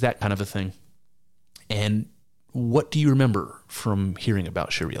 And it was that kind of a thing. And what do you remember from hearing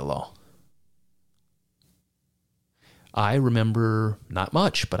about Sharia law? I remember not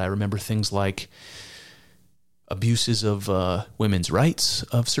much, but I remember things like abuses of women's rights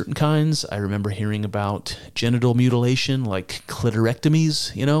of certain kinds. I remember hearing about genital mutilation, like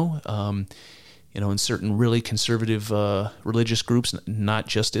clitorectomies, in certain really conservative religious groups, not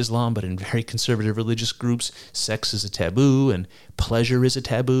just Islam, but in very conservative religious groups, sex is a taboo and pleasure is a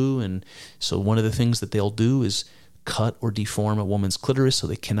taboo. And so one of the things that they'll do is cut or deform a woman's clitoris so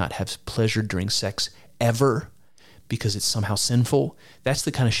they cannot have pleasure during sex ever because it's somehow sinful. That's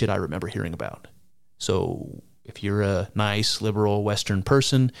the kind of shit I remember hearing about. So if you're a nice, liberal, Western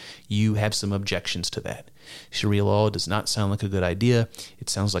person, you have some objections to that. Sharia law does not sound like a good idea. It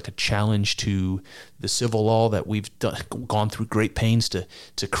sounds like a challenge to the civil law that we've gone through great pains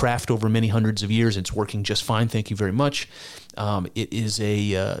to craft over many hundreds of years. It's working just fine, thank you very much. It is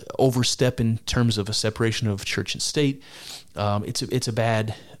a overstep in terms of a separation of church and state. It's a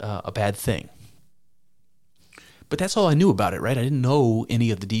bad thing. But that's all I knew about it, right? I didn't know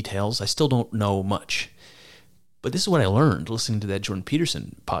any of the details. I still don't know much. But this is what I learned listening to that Jordan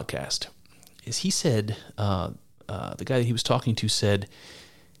Peterson podcast, is he said, the guy that he was talking to said,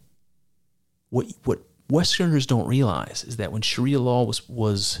 what Westerners don't realize is that when Sharia law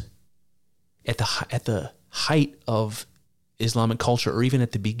was at the height of Islamic culture, or even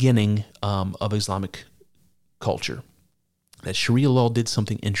at the beginning of Islamic culture, that Sharia law did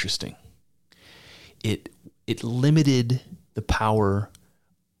something interesting. It limited the power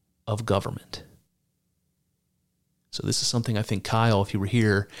of government. So this is something I think, Kyle, if you were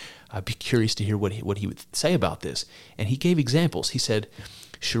here, I'd be curious to hear what he would say about this. And he gave examples. He said,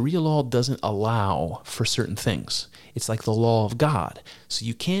 Sharia law doesn't allow for certain things. It's like the law of God. So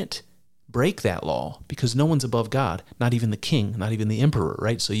you can't break that law because no one's above God, not even the king, not even the emperor,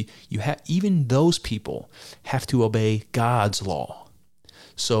 right? So you have, even those people have to obey God's law.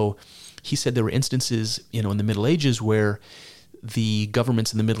 So he said there were instances, in the Middle Ages where the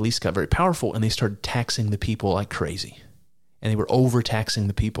governments in the Middle East got very powerful and they started taxing the people like crazy. And they were overtaxing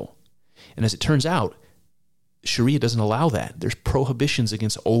the people. And as it turns out, Sharia doesn't allow that. There's prohibitions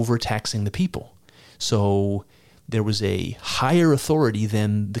against overtaxing the people. So there was a higher authority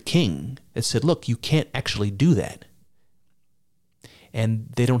than the king that said, look, you can't actually do that. And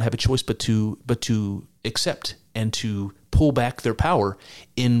they don't have a choice but to accept and to pull back their power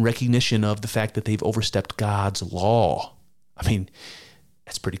in recognition of the fact that they've overstepped God's law. I mean,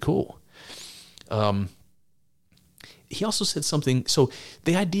 that's pretty cool. He also said something. So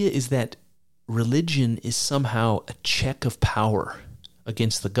the idea is that religion is somehow a check of power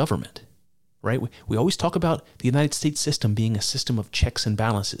against the government, right? We always talk about the United States system being a system of checks and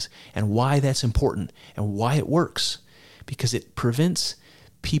balances, and why that's important and why it works, because it prevents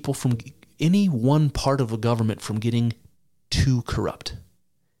people from any one part of a government from getting too corrupt.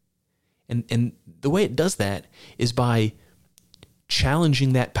 And the way it does that is by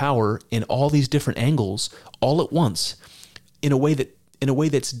challenging that power in all these different angles all at once in a way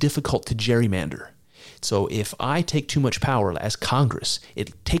that's difficult to gerrymander. So if I take too much power as Congress,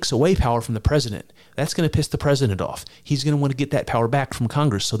 it takes away power from the president. That's going to piss the president off. He's going to want to get that power back from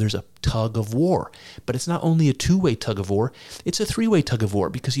Congress. So there's a tug of war. But it's not only a two-way tug of war, it's a three-way tug of war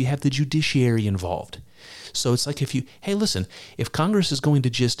because you have the judiciary involved. So it's like if Congress is going to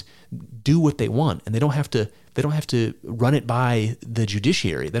just do what they want and they don't have to run it by the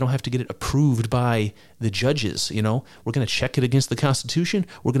judiciary. They don't have to get it approved by the judges, We're going to check it against the Constitution.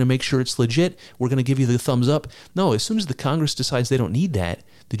 We're going to make sure it's legit. We're going to give you the thumbs up. No, as soon as the Congress decides they don't need that,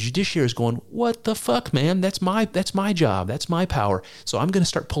 the judiciary is going, what the fuck, man? That's my job. That's my power. So I'm going to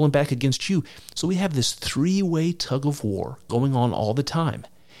start pulling back against you. So we have this three-way tug of war going on all the time.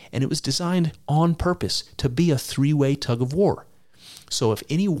 And it was designed on purpose to be a three-way tug of war. So if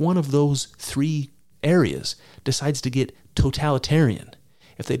any one of those three areas decides to get totalitarian,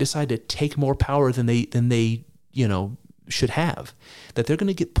 if they decide to take more power than they should have, that they're going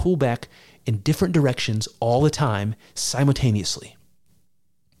to get pulled back in different directions all the time simultaneously.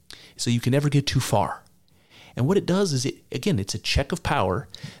 So you can never get too far. And what it does is it's a check of power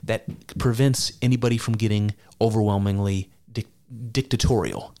that prevents anybody from getting overwhelmingly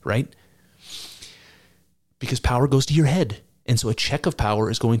dictatorial, right? Because power goes to your head. And so a check of power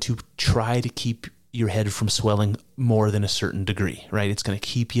is going to try to keep your head from swelling more than a certain degree, right? It's going to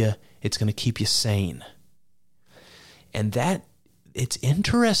keep you sane. And that, it's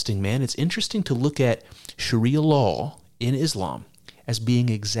interesting, man. It's interesting to look at Sharia law in Islam as being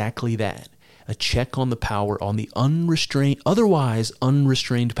exactly that, a check on the power, on the otherwise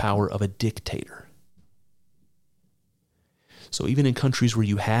unrestrained power of a dictator. So even in countries where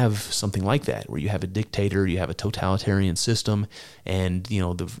you have something like that, where you have a dictator, you have a totalitarian system, and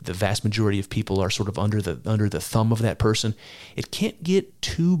the vast majority of people are sort of under the thumb of that person, it can't get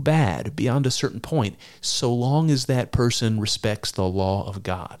too bad beyond a certain point, so long as that person respects the law of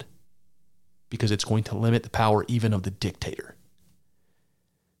God, because it's going to limit the power even of the dictator.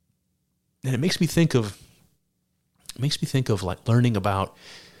 And it makes me think of like learning about,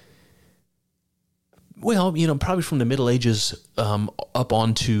 well, probably from the Middle Ages up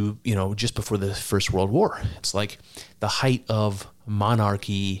onto, just before the First World War. It's like the height of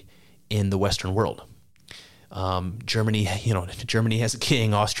monarchy in the Western world. Germany has a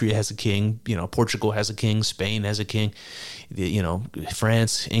king, Austria has a king, Portugal has a king, Spain has a king,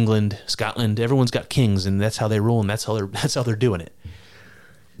 France, England, Scotland, everyone's got kings, and that's how they rule, and that's how they're doing it.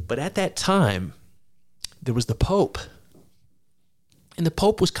 But at that time, there was the Pope, and the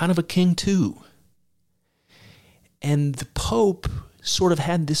Pope was kind of a king too. And the Pope sort of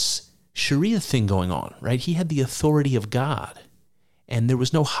had this Sharia thing going on, right? He had the authority of God, and there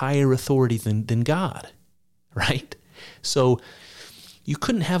was no higher authority than God, right? So you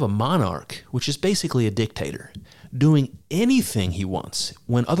couldn't have a monarch, which is basically a dictator, doing anything he wants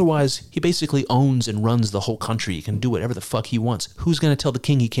when otherwise he basically owns and runs the whole country. He can do whatever the fuck he wants. Who's going to tell the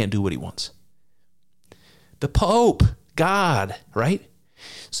king he can't do what he wants? The Pope, God, right?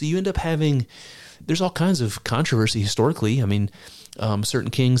 So you end up having, there's all kinds of controversy historically. I mean,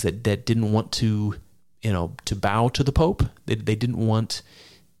 certain kings that didn't want to, to bow to the Pope. They didn't want,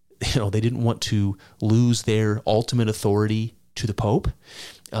 they didn't want to lose their ultimate authority to the Pope.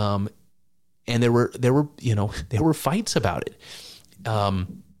 And there were fights about it.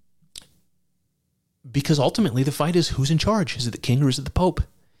 Because ultimately the fight is who's in charge. Is it the king or is it the Pope?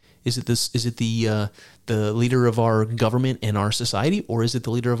 Is it the leader of our government and our society, or is it the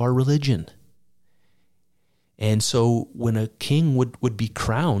leader of our religion? And so when a king would be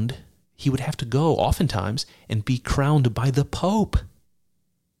crowned, he would have to go oftentimes and be crowned by the Pope.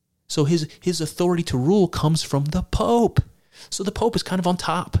 So his authority to rule comes from the Pope. So the Pope is kind of on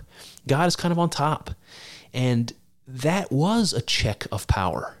top. God is kind of on top. And that was a check of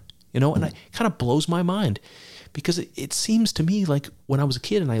power, and it kind of blows my mind. Because it seems to me like when I was a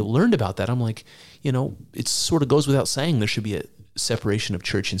kid and I learned about that, I'm like, it sort of goes without saying there should be a separation of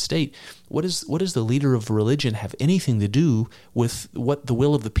church and state. What does the leader of religion have anything to do with what the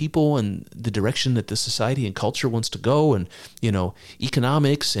will of the people and the direction that the society and culture wants to go, and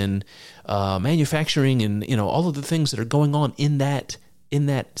economics and manufacturing and all of the things that are going on in that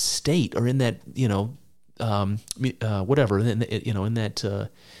state or in that whatever in that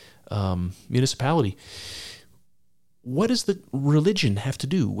municipality? What does the religion have to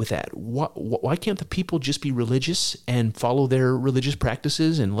do with that? Why can't the people just be religious and follow their religious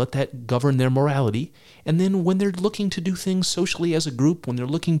practices and let that govern their morality? And then when they're looking to do things socially as a group, when they're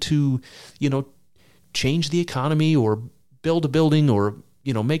looking to, change the economy or build a building or,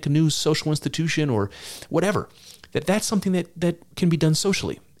 make a new social institution or whatever, that's something that can be done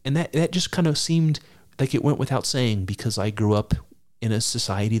socially. And that just kind of seemed like it went without saying because I grew up in a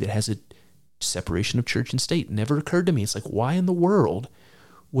society that has a separation of church and state. It never occurred to me. It's like, why in the world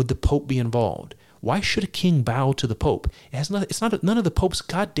would the Pope be involved? Why should a king bow to the Pope? It's none of the Pope's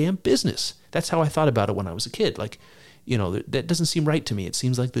goddamn business. That's how I thought about it when I was a kid. Like, that doesn't seem right to me. It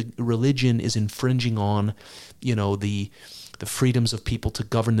seems like the religion is infringing on, the freedoms of people to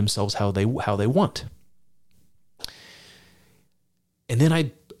govern themselves how they want. And then I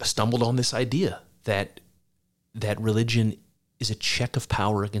stumbled on this idea that religion is a check of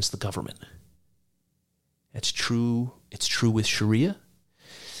power against the government. That's true. It's true with Sharia,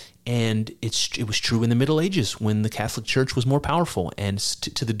 and it was true in the Middle Ages when the Catholic Church was more powerful, and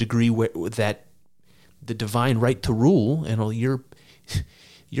to the degree that the divine right to rule and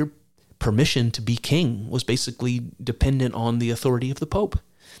your permission to be king was basically dependent on the authority of the Pope.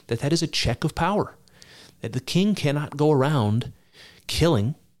 That is a check of power. That the king cannot go around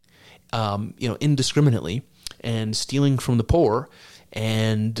killing, indiscriminately and stealing from the poor.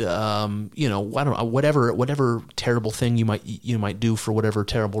 And I don't know, whatever terrible thing you might do for whatever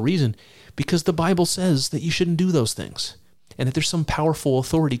terrible reason, because the Bible says that you shouldn't do those things, and that there's some powerful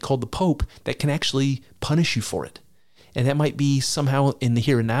authority called the Pope that can actually punish you for it, and that might be somehow in the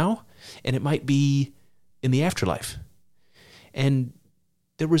here and now, and it might be in the afterlife. And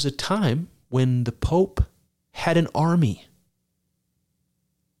there was a time when the Pope had an army,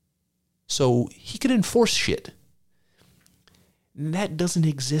 so he could enforce shit. And that doesn't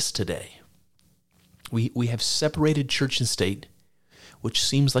exist today. We have separated church and state, which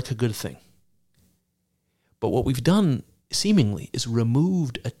seems like a good thing. But what we've done, seemingly, is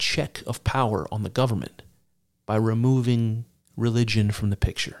removed a check of power on the government by removing religion from the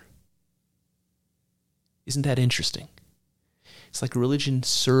picture. Isn't that interesting? It's like religion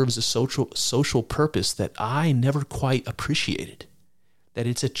serves a social purpose that I never quite appreciated. That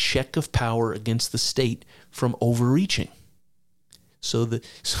it's a check of power against the state from overreaching. So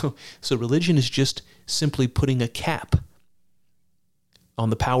religion is just simply putting a cap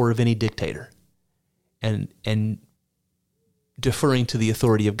on the power of any dictator and deferring to the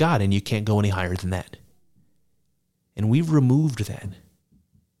authority of God, and you can't go any higher than that. And we've removed that.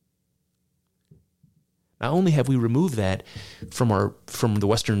 Not only have we removed that from the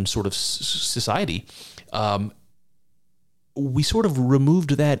Western sort of society, we sort of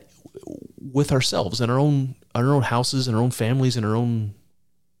removed that with ourselves and our own houses and our own families and our own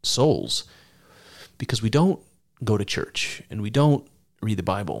souls, because we don't go to church and we don't read the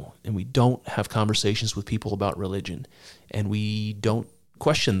Bible and we don't have conversations with people about religion and we don't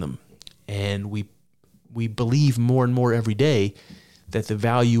question them, and we believe more and more every day that the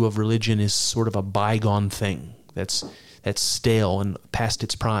value of religion is sort of a bygone thing that's stale and past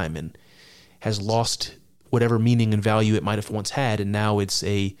its prime and has lost whatever meaning and value it might have once had, and now it's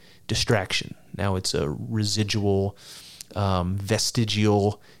a distraction. Now it's a residual,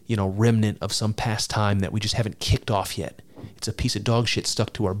 vestigial, remnant of some past time that we just haven't kicked off yet. It's a piece of dog shit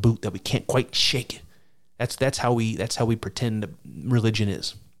stuck to our boot that we can't quite shake. That's how we pretend religion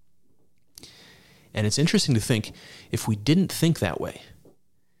is. And it's interesting to think, if we didn't think that way,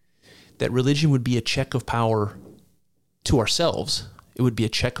 that religion would be a check of power to ourselves. It would be a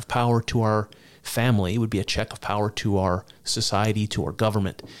check of power to our family. It would be a check of power to our society, to our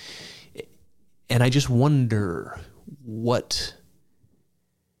government. And I just wonder what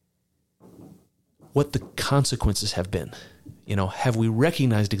the consequences have been. Have we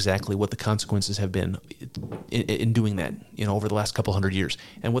recognized exactly what the consequences have been in doing that, over the last couple hundred years,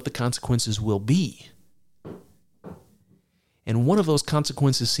 and what the consequences will be? And one of those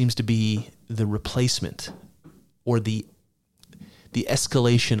consequences seems to be the replacement or the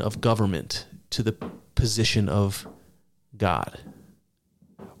escalation of government to the position of God,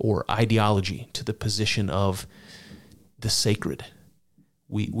 or ideology to the position of the sacred.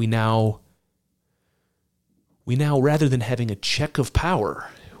 We now, rather than having a check of power,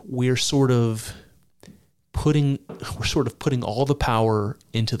 we're sort of putting all the power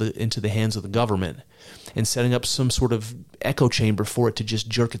into the hands of the government and setting up some sort of echo chamber for it to just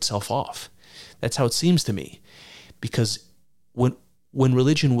jerk itself off. That's how it seems to me. Because when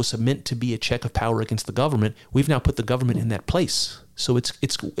religion was meant to be a check of power against the government, we've now put the government in that place. So it's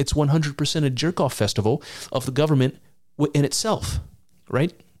 100% a jerk-off festival of the government in itself,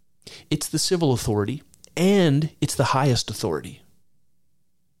 right? It's the civil authority, and it's the highest authority.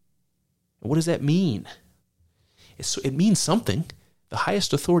 What does that mean? It means something. The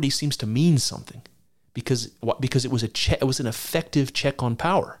highest authority seems to mean something because it was it was an effective check on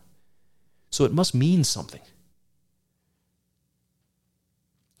power. So it must mean something.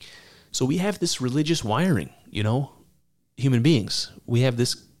 So we have this religious wiring, human beings. We have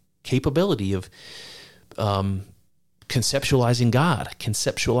this capability of conceptualizing God,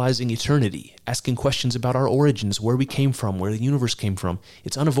 conceptualizing eternity, asking questions about our origins, where we came from, where the universe came from.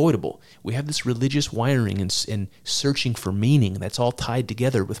 It's unavoidable. We have this religious wiring and searching for meaning that's all tied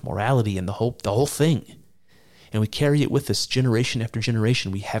together with morality and the whole thing. And we carry it with us generation after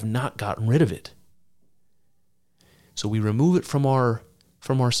generation. We have not gotten rid of it. So we remove it from our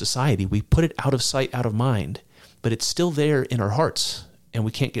society. We put it out of sight, out of mind, but it's still there in our hearts, and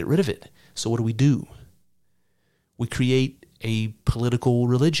we can't get rid of it. So what do? We create a political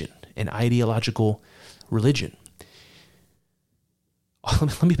religion, an ideological religion.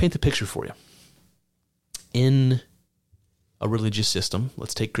 Let me paint the picture for you. In a religious system,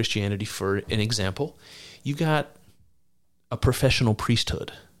 let's take Christianity for an example, you got a professional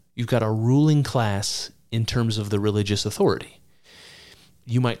priesthood. You've got a ruling class in terms of the religious authority.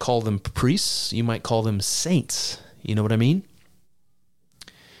 You might call them priests. You might call them saints. You know what I mean?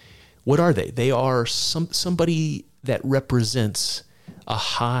 What are they? They are somebody that represents a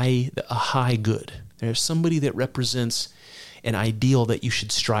high good. There's somebody that represents an ideal that you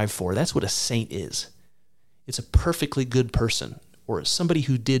should strive for. That's what a saint is. It's a perfectly good person, or somebody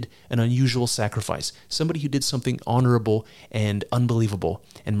who did an unusual sacrifice, somebody who did something honorable and unbelievable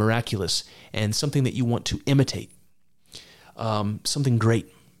and miraculous, and something that you want to imitate. Something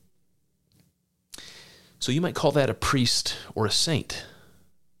great. So you might call that a priest or a saint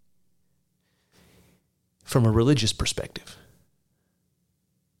from a religious perspective.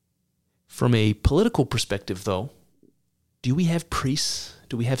 From a political perspective, though, do we have priests?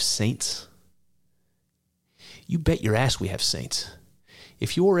 Do we have saints? You bet your ass we have saints.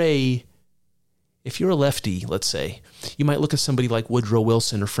 If you're a lefty, let's say, you might look at somebody like Woodrow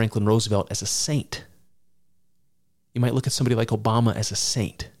Wilson or Franklin Roosevelt as a saint. You might look at somebody like Obama as a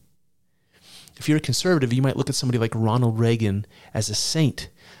saint. If you're a conservative, you might look at somebody like Ronald Reagan as a saint,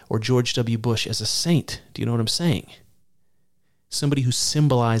 or George W. Bush as a saint. Do you know what I'm saying? Somebody who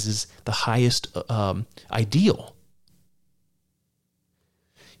symbolizes the highest ideal.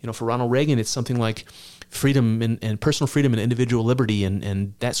 For Ronald Reagan, it's something like freedom and personal freedom and individual liberty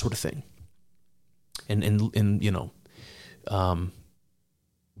and that sort of thing. And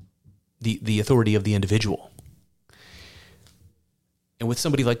the authority of the individual. And with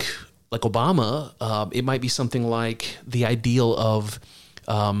somebody like Obama, it might be something like the ideal of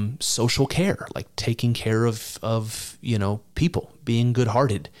social care, like taking care of people, being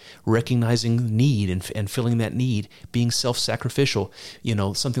good-hearted, recognizing need and filling that need, being self-sacrificial,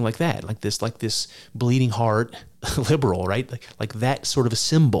 something like that, like this bleeding heart liberal, right? Like that sort of a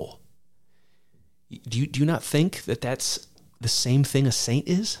symbol. Do you not think that that's the same thing a saint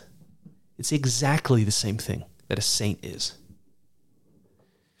is? It's exactly the same thing that a saint is.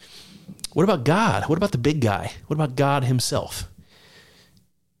 What about God? What about the big guy? What about God himself?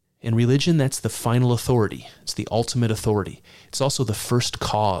 In religion, that's the final authority. It's the ultimate authority. It's also the first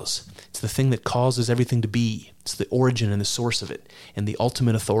cause. It's the thing that causes everything to be. It's the origin and the source of it, and the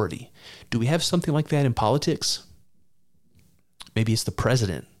ultimate authority. Do we have something like that in politics? Maybe it's the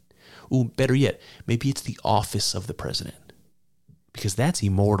president. Ooh, better yet, maybe it's the office of the president. Because that's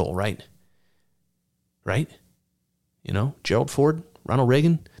immortal, right? Right? You know, Gerald Ford, Ronald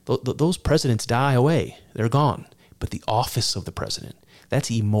Reagan, those presidents die away. They're gone. But the office of the president,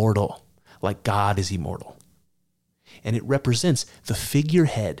 that's immortal, like God is immortal. And it represents the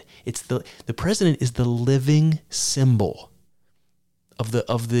figurehead. It's the president is the living symbol of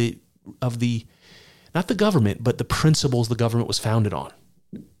the not the government, but the principles the government was founded on.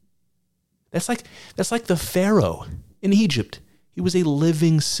 That's like the Pharaoh in Egypt. He was a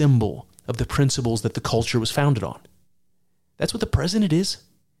living symbol of the principles that the culture was founded on. That's what the president is.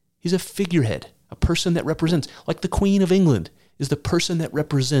 He's a figurehead, a person that represents, like the Queen of England is the person that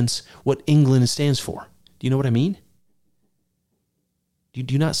represents what England stands for. Do you know what I mean? Do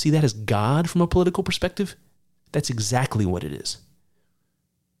you not see that as God from a political perspective? That's exactly what it is.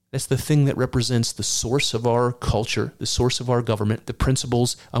 That's the thing that represents the source of our culture, the source of our government, the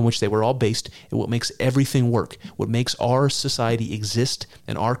principles on which they were all based, and what makes everything work, what makes our society exist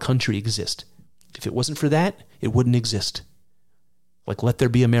and our country exist. If it wasn't for that, it wouldn't exist. Like, let there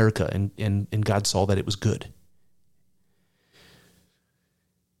be America, and God saw that it was good.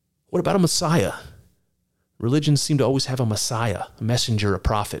 What about a Messiah? Religions seem to always have a Messiah, a messenger, a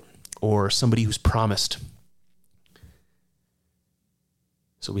prophet, or somebody who's promised.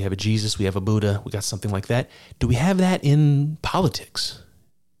 So we have a Jesus, we have a Buddha, we got something like that. Do we have that in politics?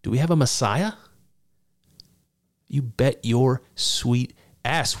 Do we have a Messiah? You bet your sweet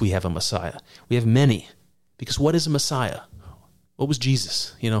ass we have a Messiah. We have many. Because what is a Messiah? What was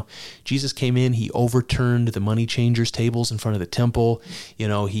Jesus? You know, Jesus came in, he overturned the money changers' tables in front of the temple. You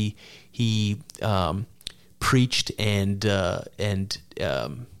know, he preached and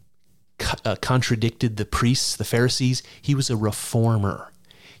contradicted the priests, the Pharisees. He was a reformer.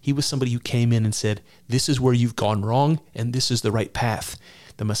 He was somebody who came in and said, this is where you've gone wrong, and this is the right path.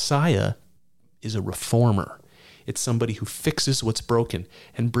 The Messiah is a reformer. It's somebody who fixes what's broken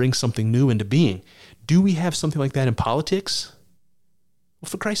and brings something new into being. Do we have something like that in politics? Well,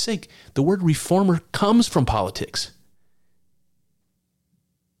 for Christ's sake, the word reformer comes from politics.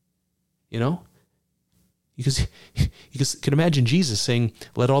 You know? Because you can imagine Jesus saying,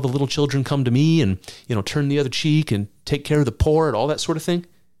 let all the little children come to me and, you know, turn the other cheek and take care of the poor and all that sort of thing.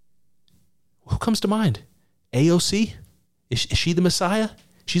 Who comes to mind? AOC? Is she the Messiah?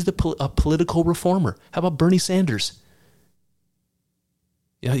 She's a political reformer. How about Bernie Sanders?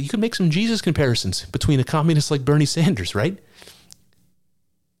 Yeah, you can make some Jesus comparisons between a communist like Bernie Sanders, right?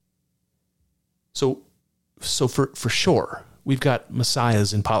 So for sure, we've got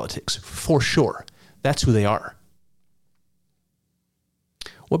messiahs in politics. For sure. That's who they are.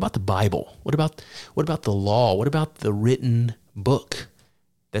 What about the Bible? What about the law? What about the written book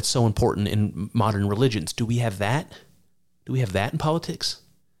that's so important in modern religions? Do we have that? Do we have that in politics?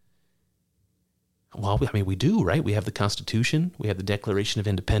 Well, I mean, we do, right? We have the Constitution. We have the Declaration of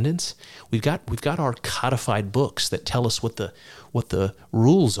Independence. We've got our codified books that tell us what the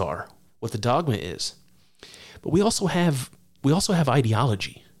rules are, what the dogma is. But we also have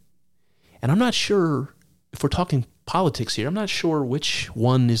ideology. And I'm not sure, if we're talking politics here, I'm not sure which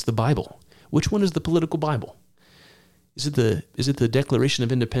one is the Bible. Which one is the political Bible? Is it the Declaration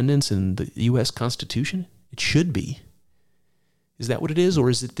of Independence and the U.S. Constitution? It should be. Is that what it is,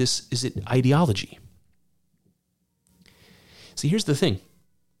 or is it ideology? See, here's the thing.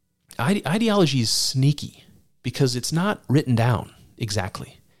 Ideology is sneaky because it's not written down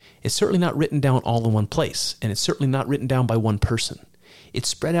exactly. It's certainly not written down all in one place, and it's certainly not written down by one person. It's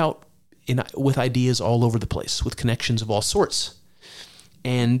spread out with ideas all over the place, with connections of all sorts.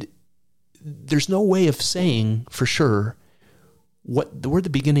 And there's no way of saying for sure where the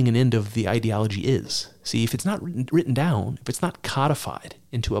beginning and end of the ideology is. See, if it's not written down, if it's not codified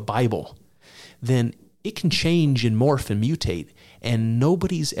into a Bible, then it can change and morph and mutate, and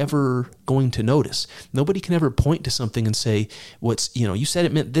nobody's ever going to notice. Nobody can ever point to something and say, you said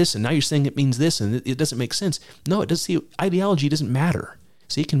it meant this, and now you're saying it means this, and it doesn't make sense. No, it doesn't. See, ideology doesn't matter.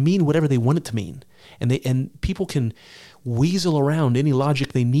 See, it can mean whatever they want it to mean, and people can weasel around any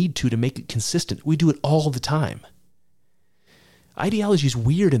logic they need to make it consistent. We do it all the time. Ideology is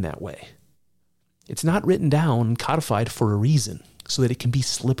weird in that way. It's not written down and codified for a reason, so that it can be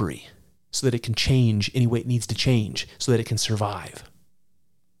slippery, so that it can change any way it needs to change, so that it can survive.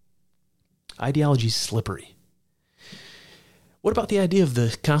 Ideology is slippery. What about the idea of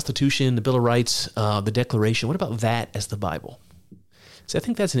the Constitution, the Bill of Rights, the Declaration? What about that as the Bible? See, I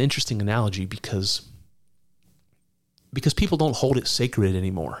think that's an interesting analogy because people don't hold it sacred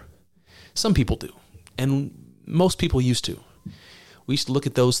anymore. Some people do, and most people used to. We used to look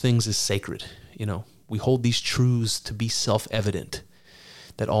at those things as sacred. We hold these truths to be self-evident,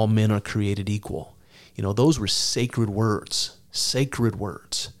 that all men are created equal. Those were sacred words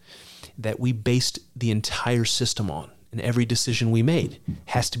that we based the entire system on. And every decision we made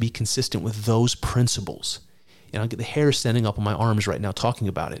has to be consistent with those principles. I get the hair standing up on my arms right now talking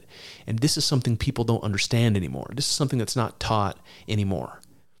about it. And this is something people don't understand anymore. This is something that's not taught anymore.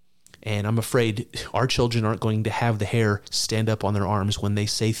 And I'm afraid our children aren't going to have the hair stand up on their arms when they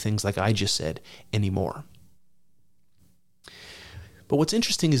say things like I just said anymore. But what's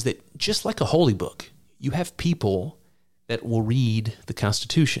interesting is that just like a holy book, you have people that will read the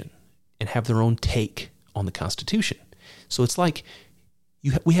Constitution and have their own take on the Constitution. So it's like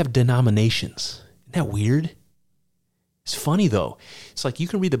we have denominations. Isn't that weird? It's funny though. It's like you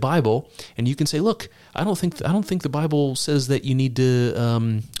can read the Bible and you can say, "Look, I don't think the Bible says that you need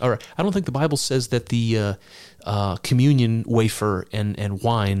to, or I don't think the Bible says that the communion wafer and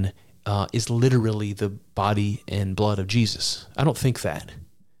wine is literally the body and blood of Jesus. I don't think that."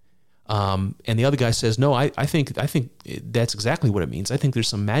 And the other guy says, "No, I think that's exactly what it means. I think there's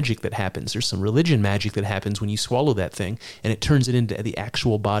some magic that happens. There's some religion magic that happens when you swallow that thing, and it turns it into the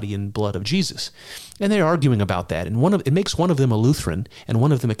actual body and blood of Jesus." And they're arguing about that, and it makes one of them a Lutheran and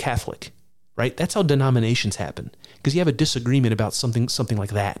one of them a Catholic, right? That's how denominations happen, because you have a disagreement about something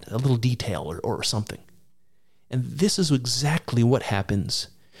like that, a little detail or something. And this is exactly what happens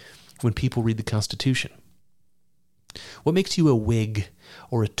when people read the Constitution. What makes you a Whig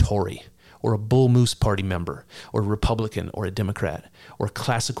or a Tory or a Bull Moose Party member or a Republican or a Democrat or a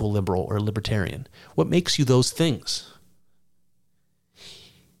classical liberal or a libertarian? What makes you those things?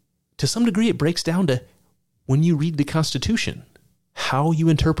 To some degree, it breaks down to when you read the Constitution, how you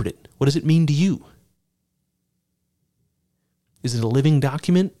interpret it. What does it mean to you? Is it a living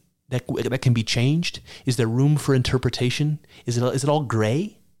document that can be changed? Is there room for interpretation? Is it all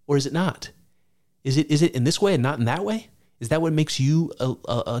gray or is it not? Is it in this way and not in that way? Is that what makes you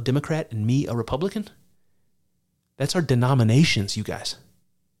a Democrat and me a Republican? That's our denominations, you guys.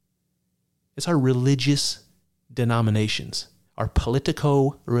 It's our religious denominations, our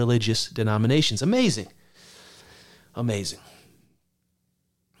politico-religious denominations. Amazing. Amazing.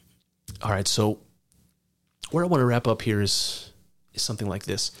 All right, so where I want to wrap up here is something like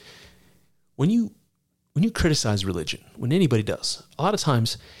this. When you criticize religion, when anybody does, a lot of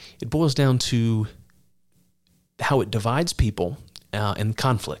times it boils down to how it divides people and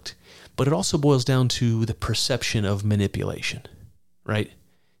conflict, but it also boils down to the perception of manipulation, right?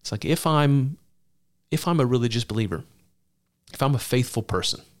 It's like if I'm a religious believer, if I'm a faithful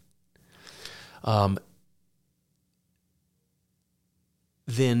person, then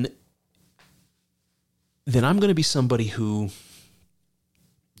I'm going to be somebody who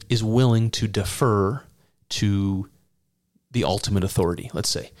is willing to defer to the ultimate authority. Let's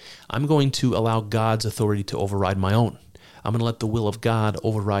say I'm going to allow God's authority to override my own. I'm going to let the will of God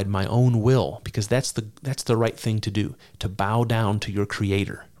override my own will, because that's the right thing to do, to bow down to your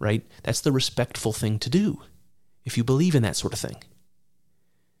Creator, right? That's the respectful thing to do if you believe in that sort of thing.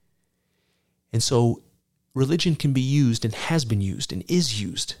 And so religion can be used and has been used and is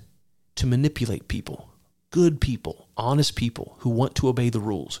used to manipulate people. Good people, honest people who want to obey the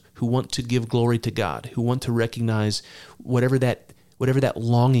rules, who want to give glory to God, who want to recognize whatever that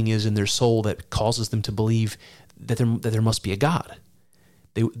longing is in their soul that causes them to believe that there must be a God.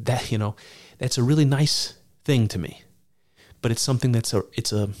 That's a really nice thing to me, but it's something it's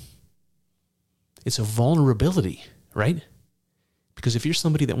a vulnerability, right? Because if you're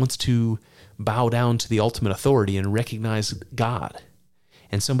somebody that wants to bow down to the ultimate authority and recognize God,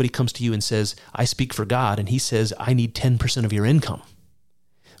 and somebody comes to you and says, "I speak for God," and he says, "I need 10% of your income,"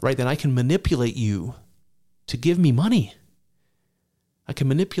 right? Then I can manipulate you to give me money. I can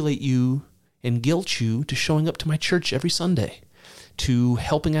manipulate you and guilt you to showing up to my church every Sunday, to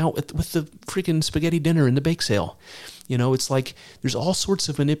helping out with the freaking spaghetti dinner and the bake sale. It's like there's all sorts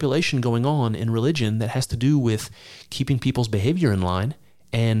of manipulation going on in religion that has to do with keeping people's behavior in line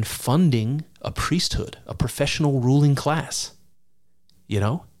and funding a priesthood, a professional ruling class.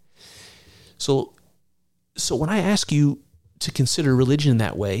 So when I ask you to consider religion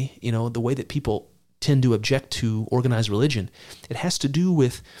that way, the way that people tend to object to organized religion, it has to do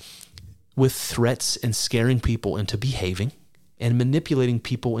with threats and scaring people into behaving and manipulating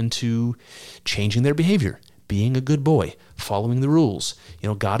people into changing their behavior, being a good boy, following the rules.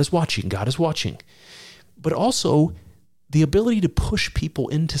 God is watching. But also the ability to push people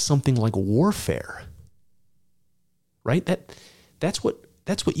into something like warfare, right? That's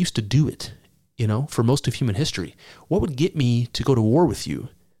what used to do it, for most of human history. What would get me to go to war with you?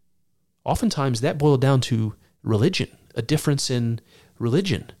 Oftentimes that boiled down to religion, a difference in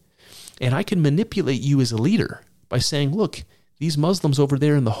religion. And I can manipulate you as a leader by saying, look, these Muslims over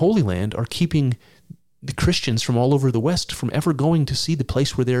there in the Holy Land are keeping the Christians from all over the West from ever going to see the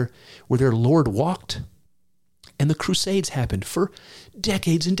place where their Lord walked. And the Crusades happened for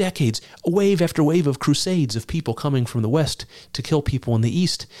decades and decades, a wave after wave of crusades of people coming from the West to kill people in the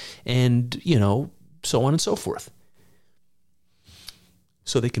East, and, so on and so forth.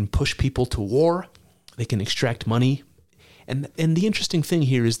 So they can push people to war, they can extract money. And the interesting thing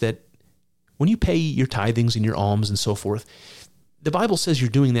here is that when you pay your tithings and your alms and so forth, the Bible says you're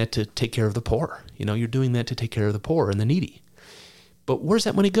doing that to take care of the poor. You're doing that to take care of the poor and the needy. But where's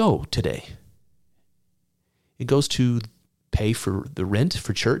that money go today? It goes to pay for the rent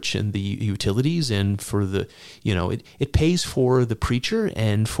for church and the utilities, and for the, it pays for the preacher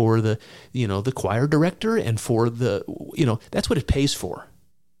and for the, the choir director, and for the, that's what it pays for.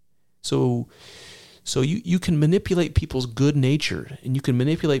 So you can manipulate people's good nature, and you can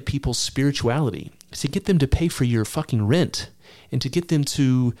manipulate people's spirituality to get them to pay for your fucking rent, and to get them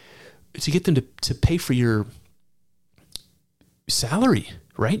to pay for your salary,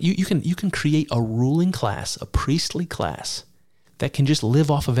 right? You can create a ruling class, a priestly class that can just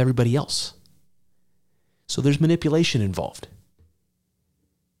live off of everybody else. So there's manipulation involved.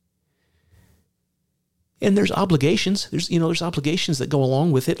 And there's obligations. There's obligations that go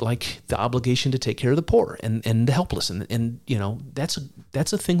along with it, like the obligation to take care of the poor and the helpless. And that's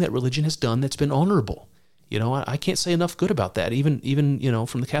a thing that religion has done that's been honorable. I can't say enough good about that. Even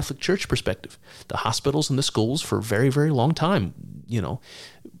from the Catholic Church perspective, the hospitals and the schools for a very, very long time,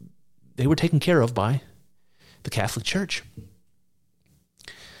 they were taken care of by the Catholic Church.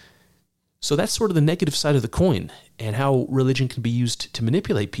 So that's sort of the negative side of the coin, and how religion can be used to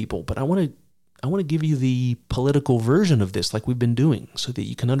manipulate people. But I want to give you the political version of this, like we've been doing, so that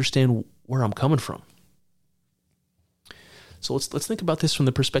you can understand where I'm coming from. So let's think about this from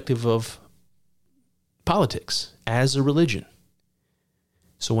the perspective of politics as a religion.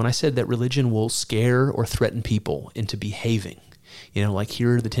 So when I said that religion will scare or threaten people into behaving, like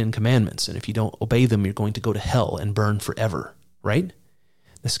here are the 10 commandments, and if you don't obey them, you're going to go to hell and burn forever, right?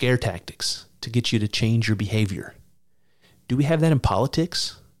 The scare tactics to get you to change your behavior. Do we have that in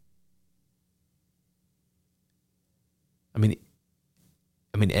politics? I mean,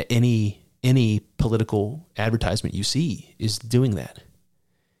 any political advertisement you see is doing that.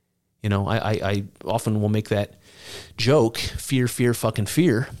 I often will make that joke, fear, fucking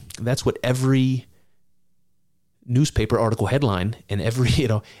fear. That's what every newspaper article headline and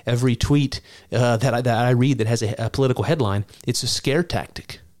every tweet that I read that has a political headline, it's a scare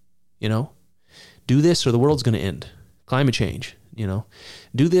tactic. Do this or the world's going to end. Climate change.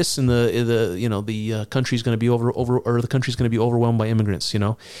 Do this and the country's going to be or the country's going to be overwhelmed by immigrants.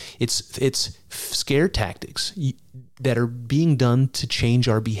 It's scare tactics that are being done to change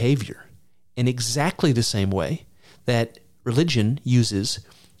our behavior in exactly the same way that religion uses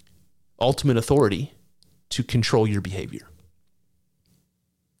ultimate authority to control your behavior.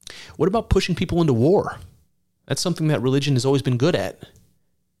 What about pushing people into war? That's something that religion has always been good at.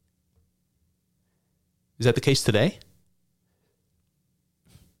 Is that the case today?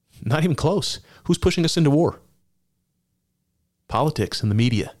 Not even close. Who's pushing us into war? Politics and the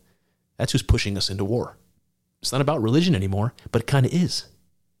media. That's who's pushing us into war. It's not about religion anymore, but it kind of is.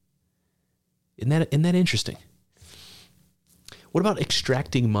 Isn't that interesting? What about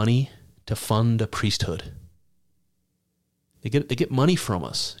extracting money to fund a priesthood? They get money from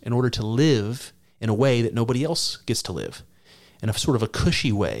us in order to live in a way that nobody else gets to live, in a sort of a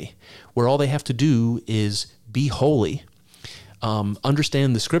cushy way, where all they have to do is be holy,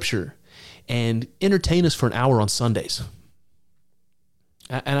 understand the scripture, and entertain us for an hour on Sundays.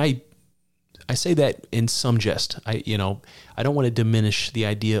 And I say that in some jest. I don't want to diminish the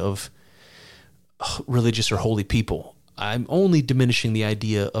idea of religious or holy people. I'm only diminishing the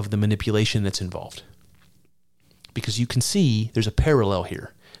idea of the manipulation that's involved. Because you can see there's a parallel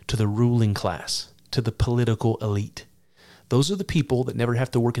here to the ruling class, to the political elite. Those are the people that never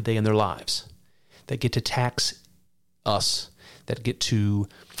have to work a day in their lives, that get to tax us, that get to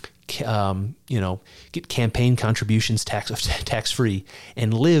get campaign contributions tax-free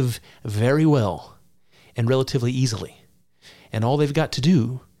and live very well and relatively easily. And all they've got to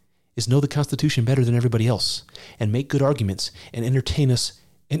do is know the Constitution better than everybody else and make good arguments and entertain us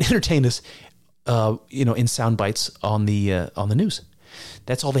in sound bites on the news.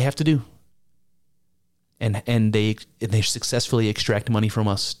 That's all they have to do. and they successfully extract money from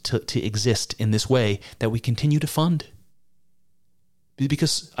us to exist in this way that we continue to fund.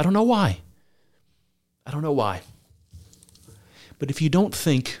 Because I don't know why. But if you don't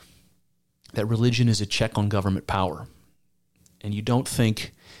think that religion is a check on government power, and you don't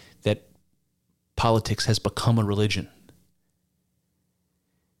think that politics has become a religion,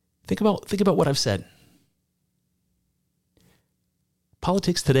 think about what I've said.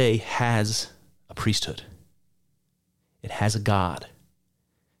 Politics today has a priesthood. It has a God.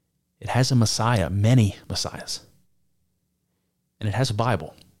 It has a Messiah, many Messiahs. And it has a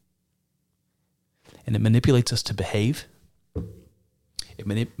Bible. And it manipulates us to behave. It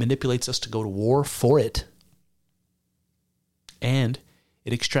manipulates us to go to war for it. And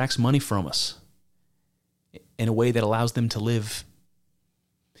it extracts money from us in a way that allows them to live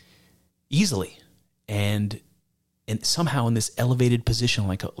easily and somehow in this elevated position,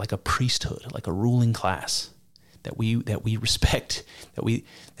 like a priesthood, like a ruling class that we respect, that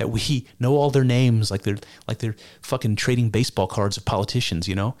we know all their names, like they're fucking trading baseball cards of politicians,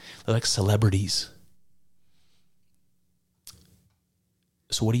 you know? They're like celebrities.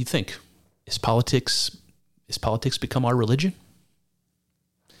 So what do you think? Is politics become our religion?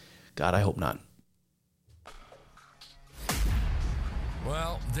 God, I hope not.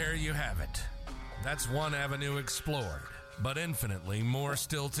 Well, there you have it. That's one avenue explored, but infinitely more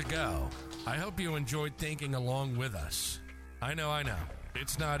still to go. I hope you enjoyed thinking along with us. I know.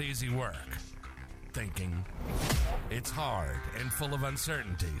 It's not easy work. Thinking. It's hard and full of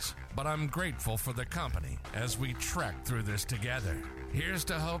uncertainties, but I'm grateful for the company as we trek through this together. Here's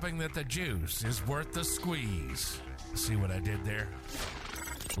to hoping that the juice is worth the squeeze. See what I did there?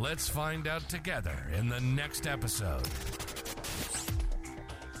 Let's find out together in the next episode.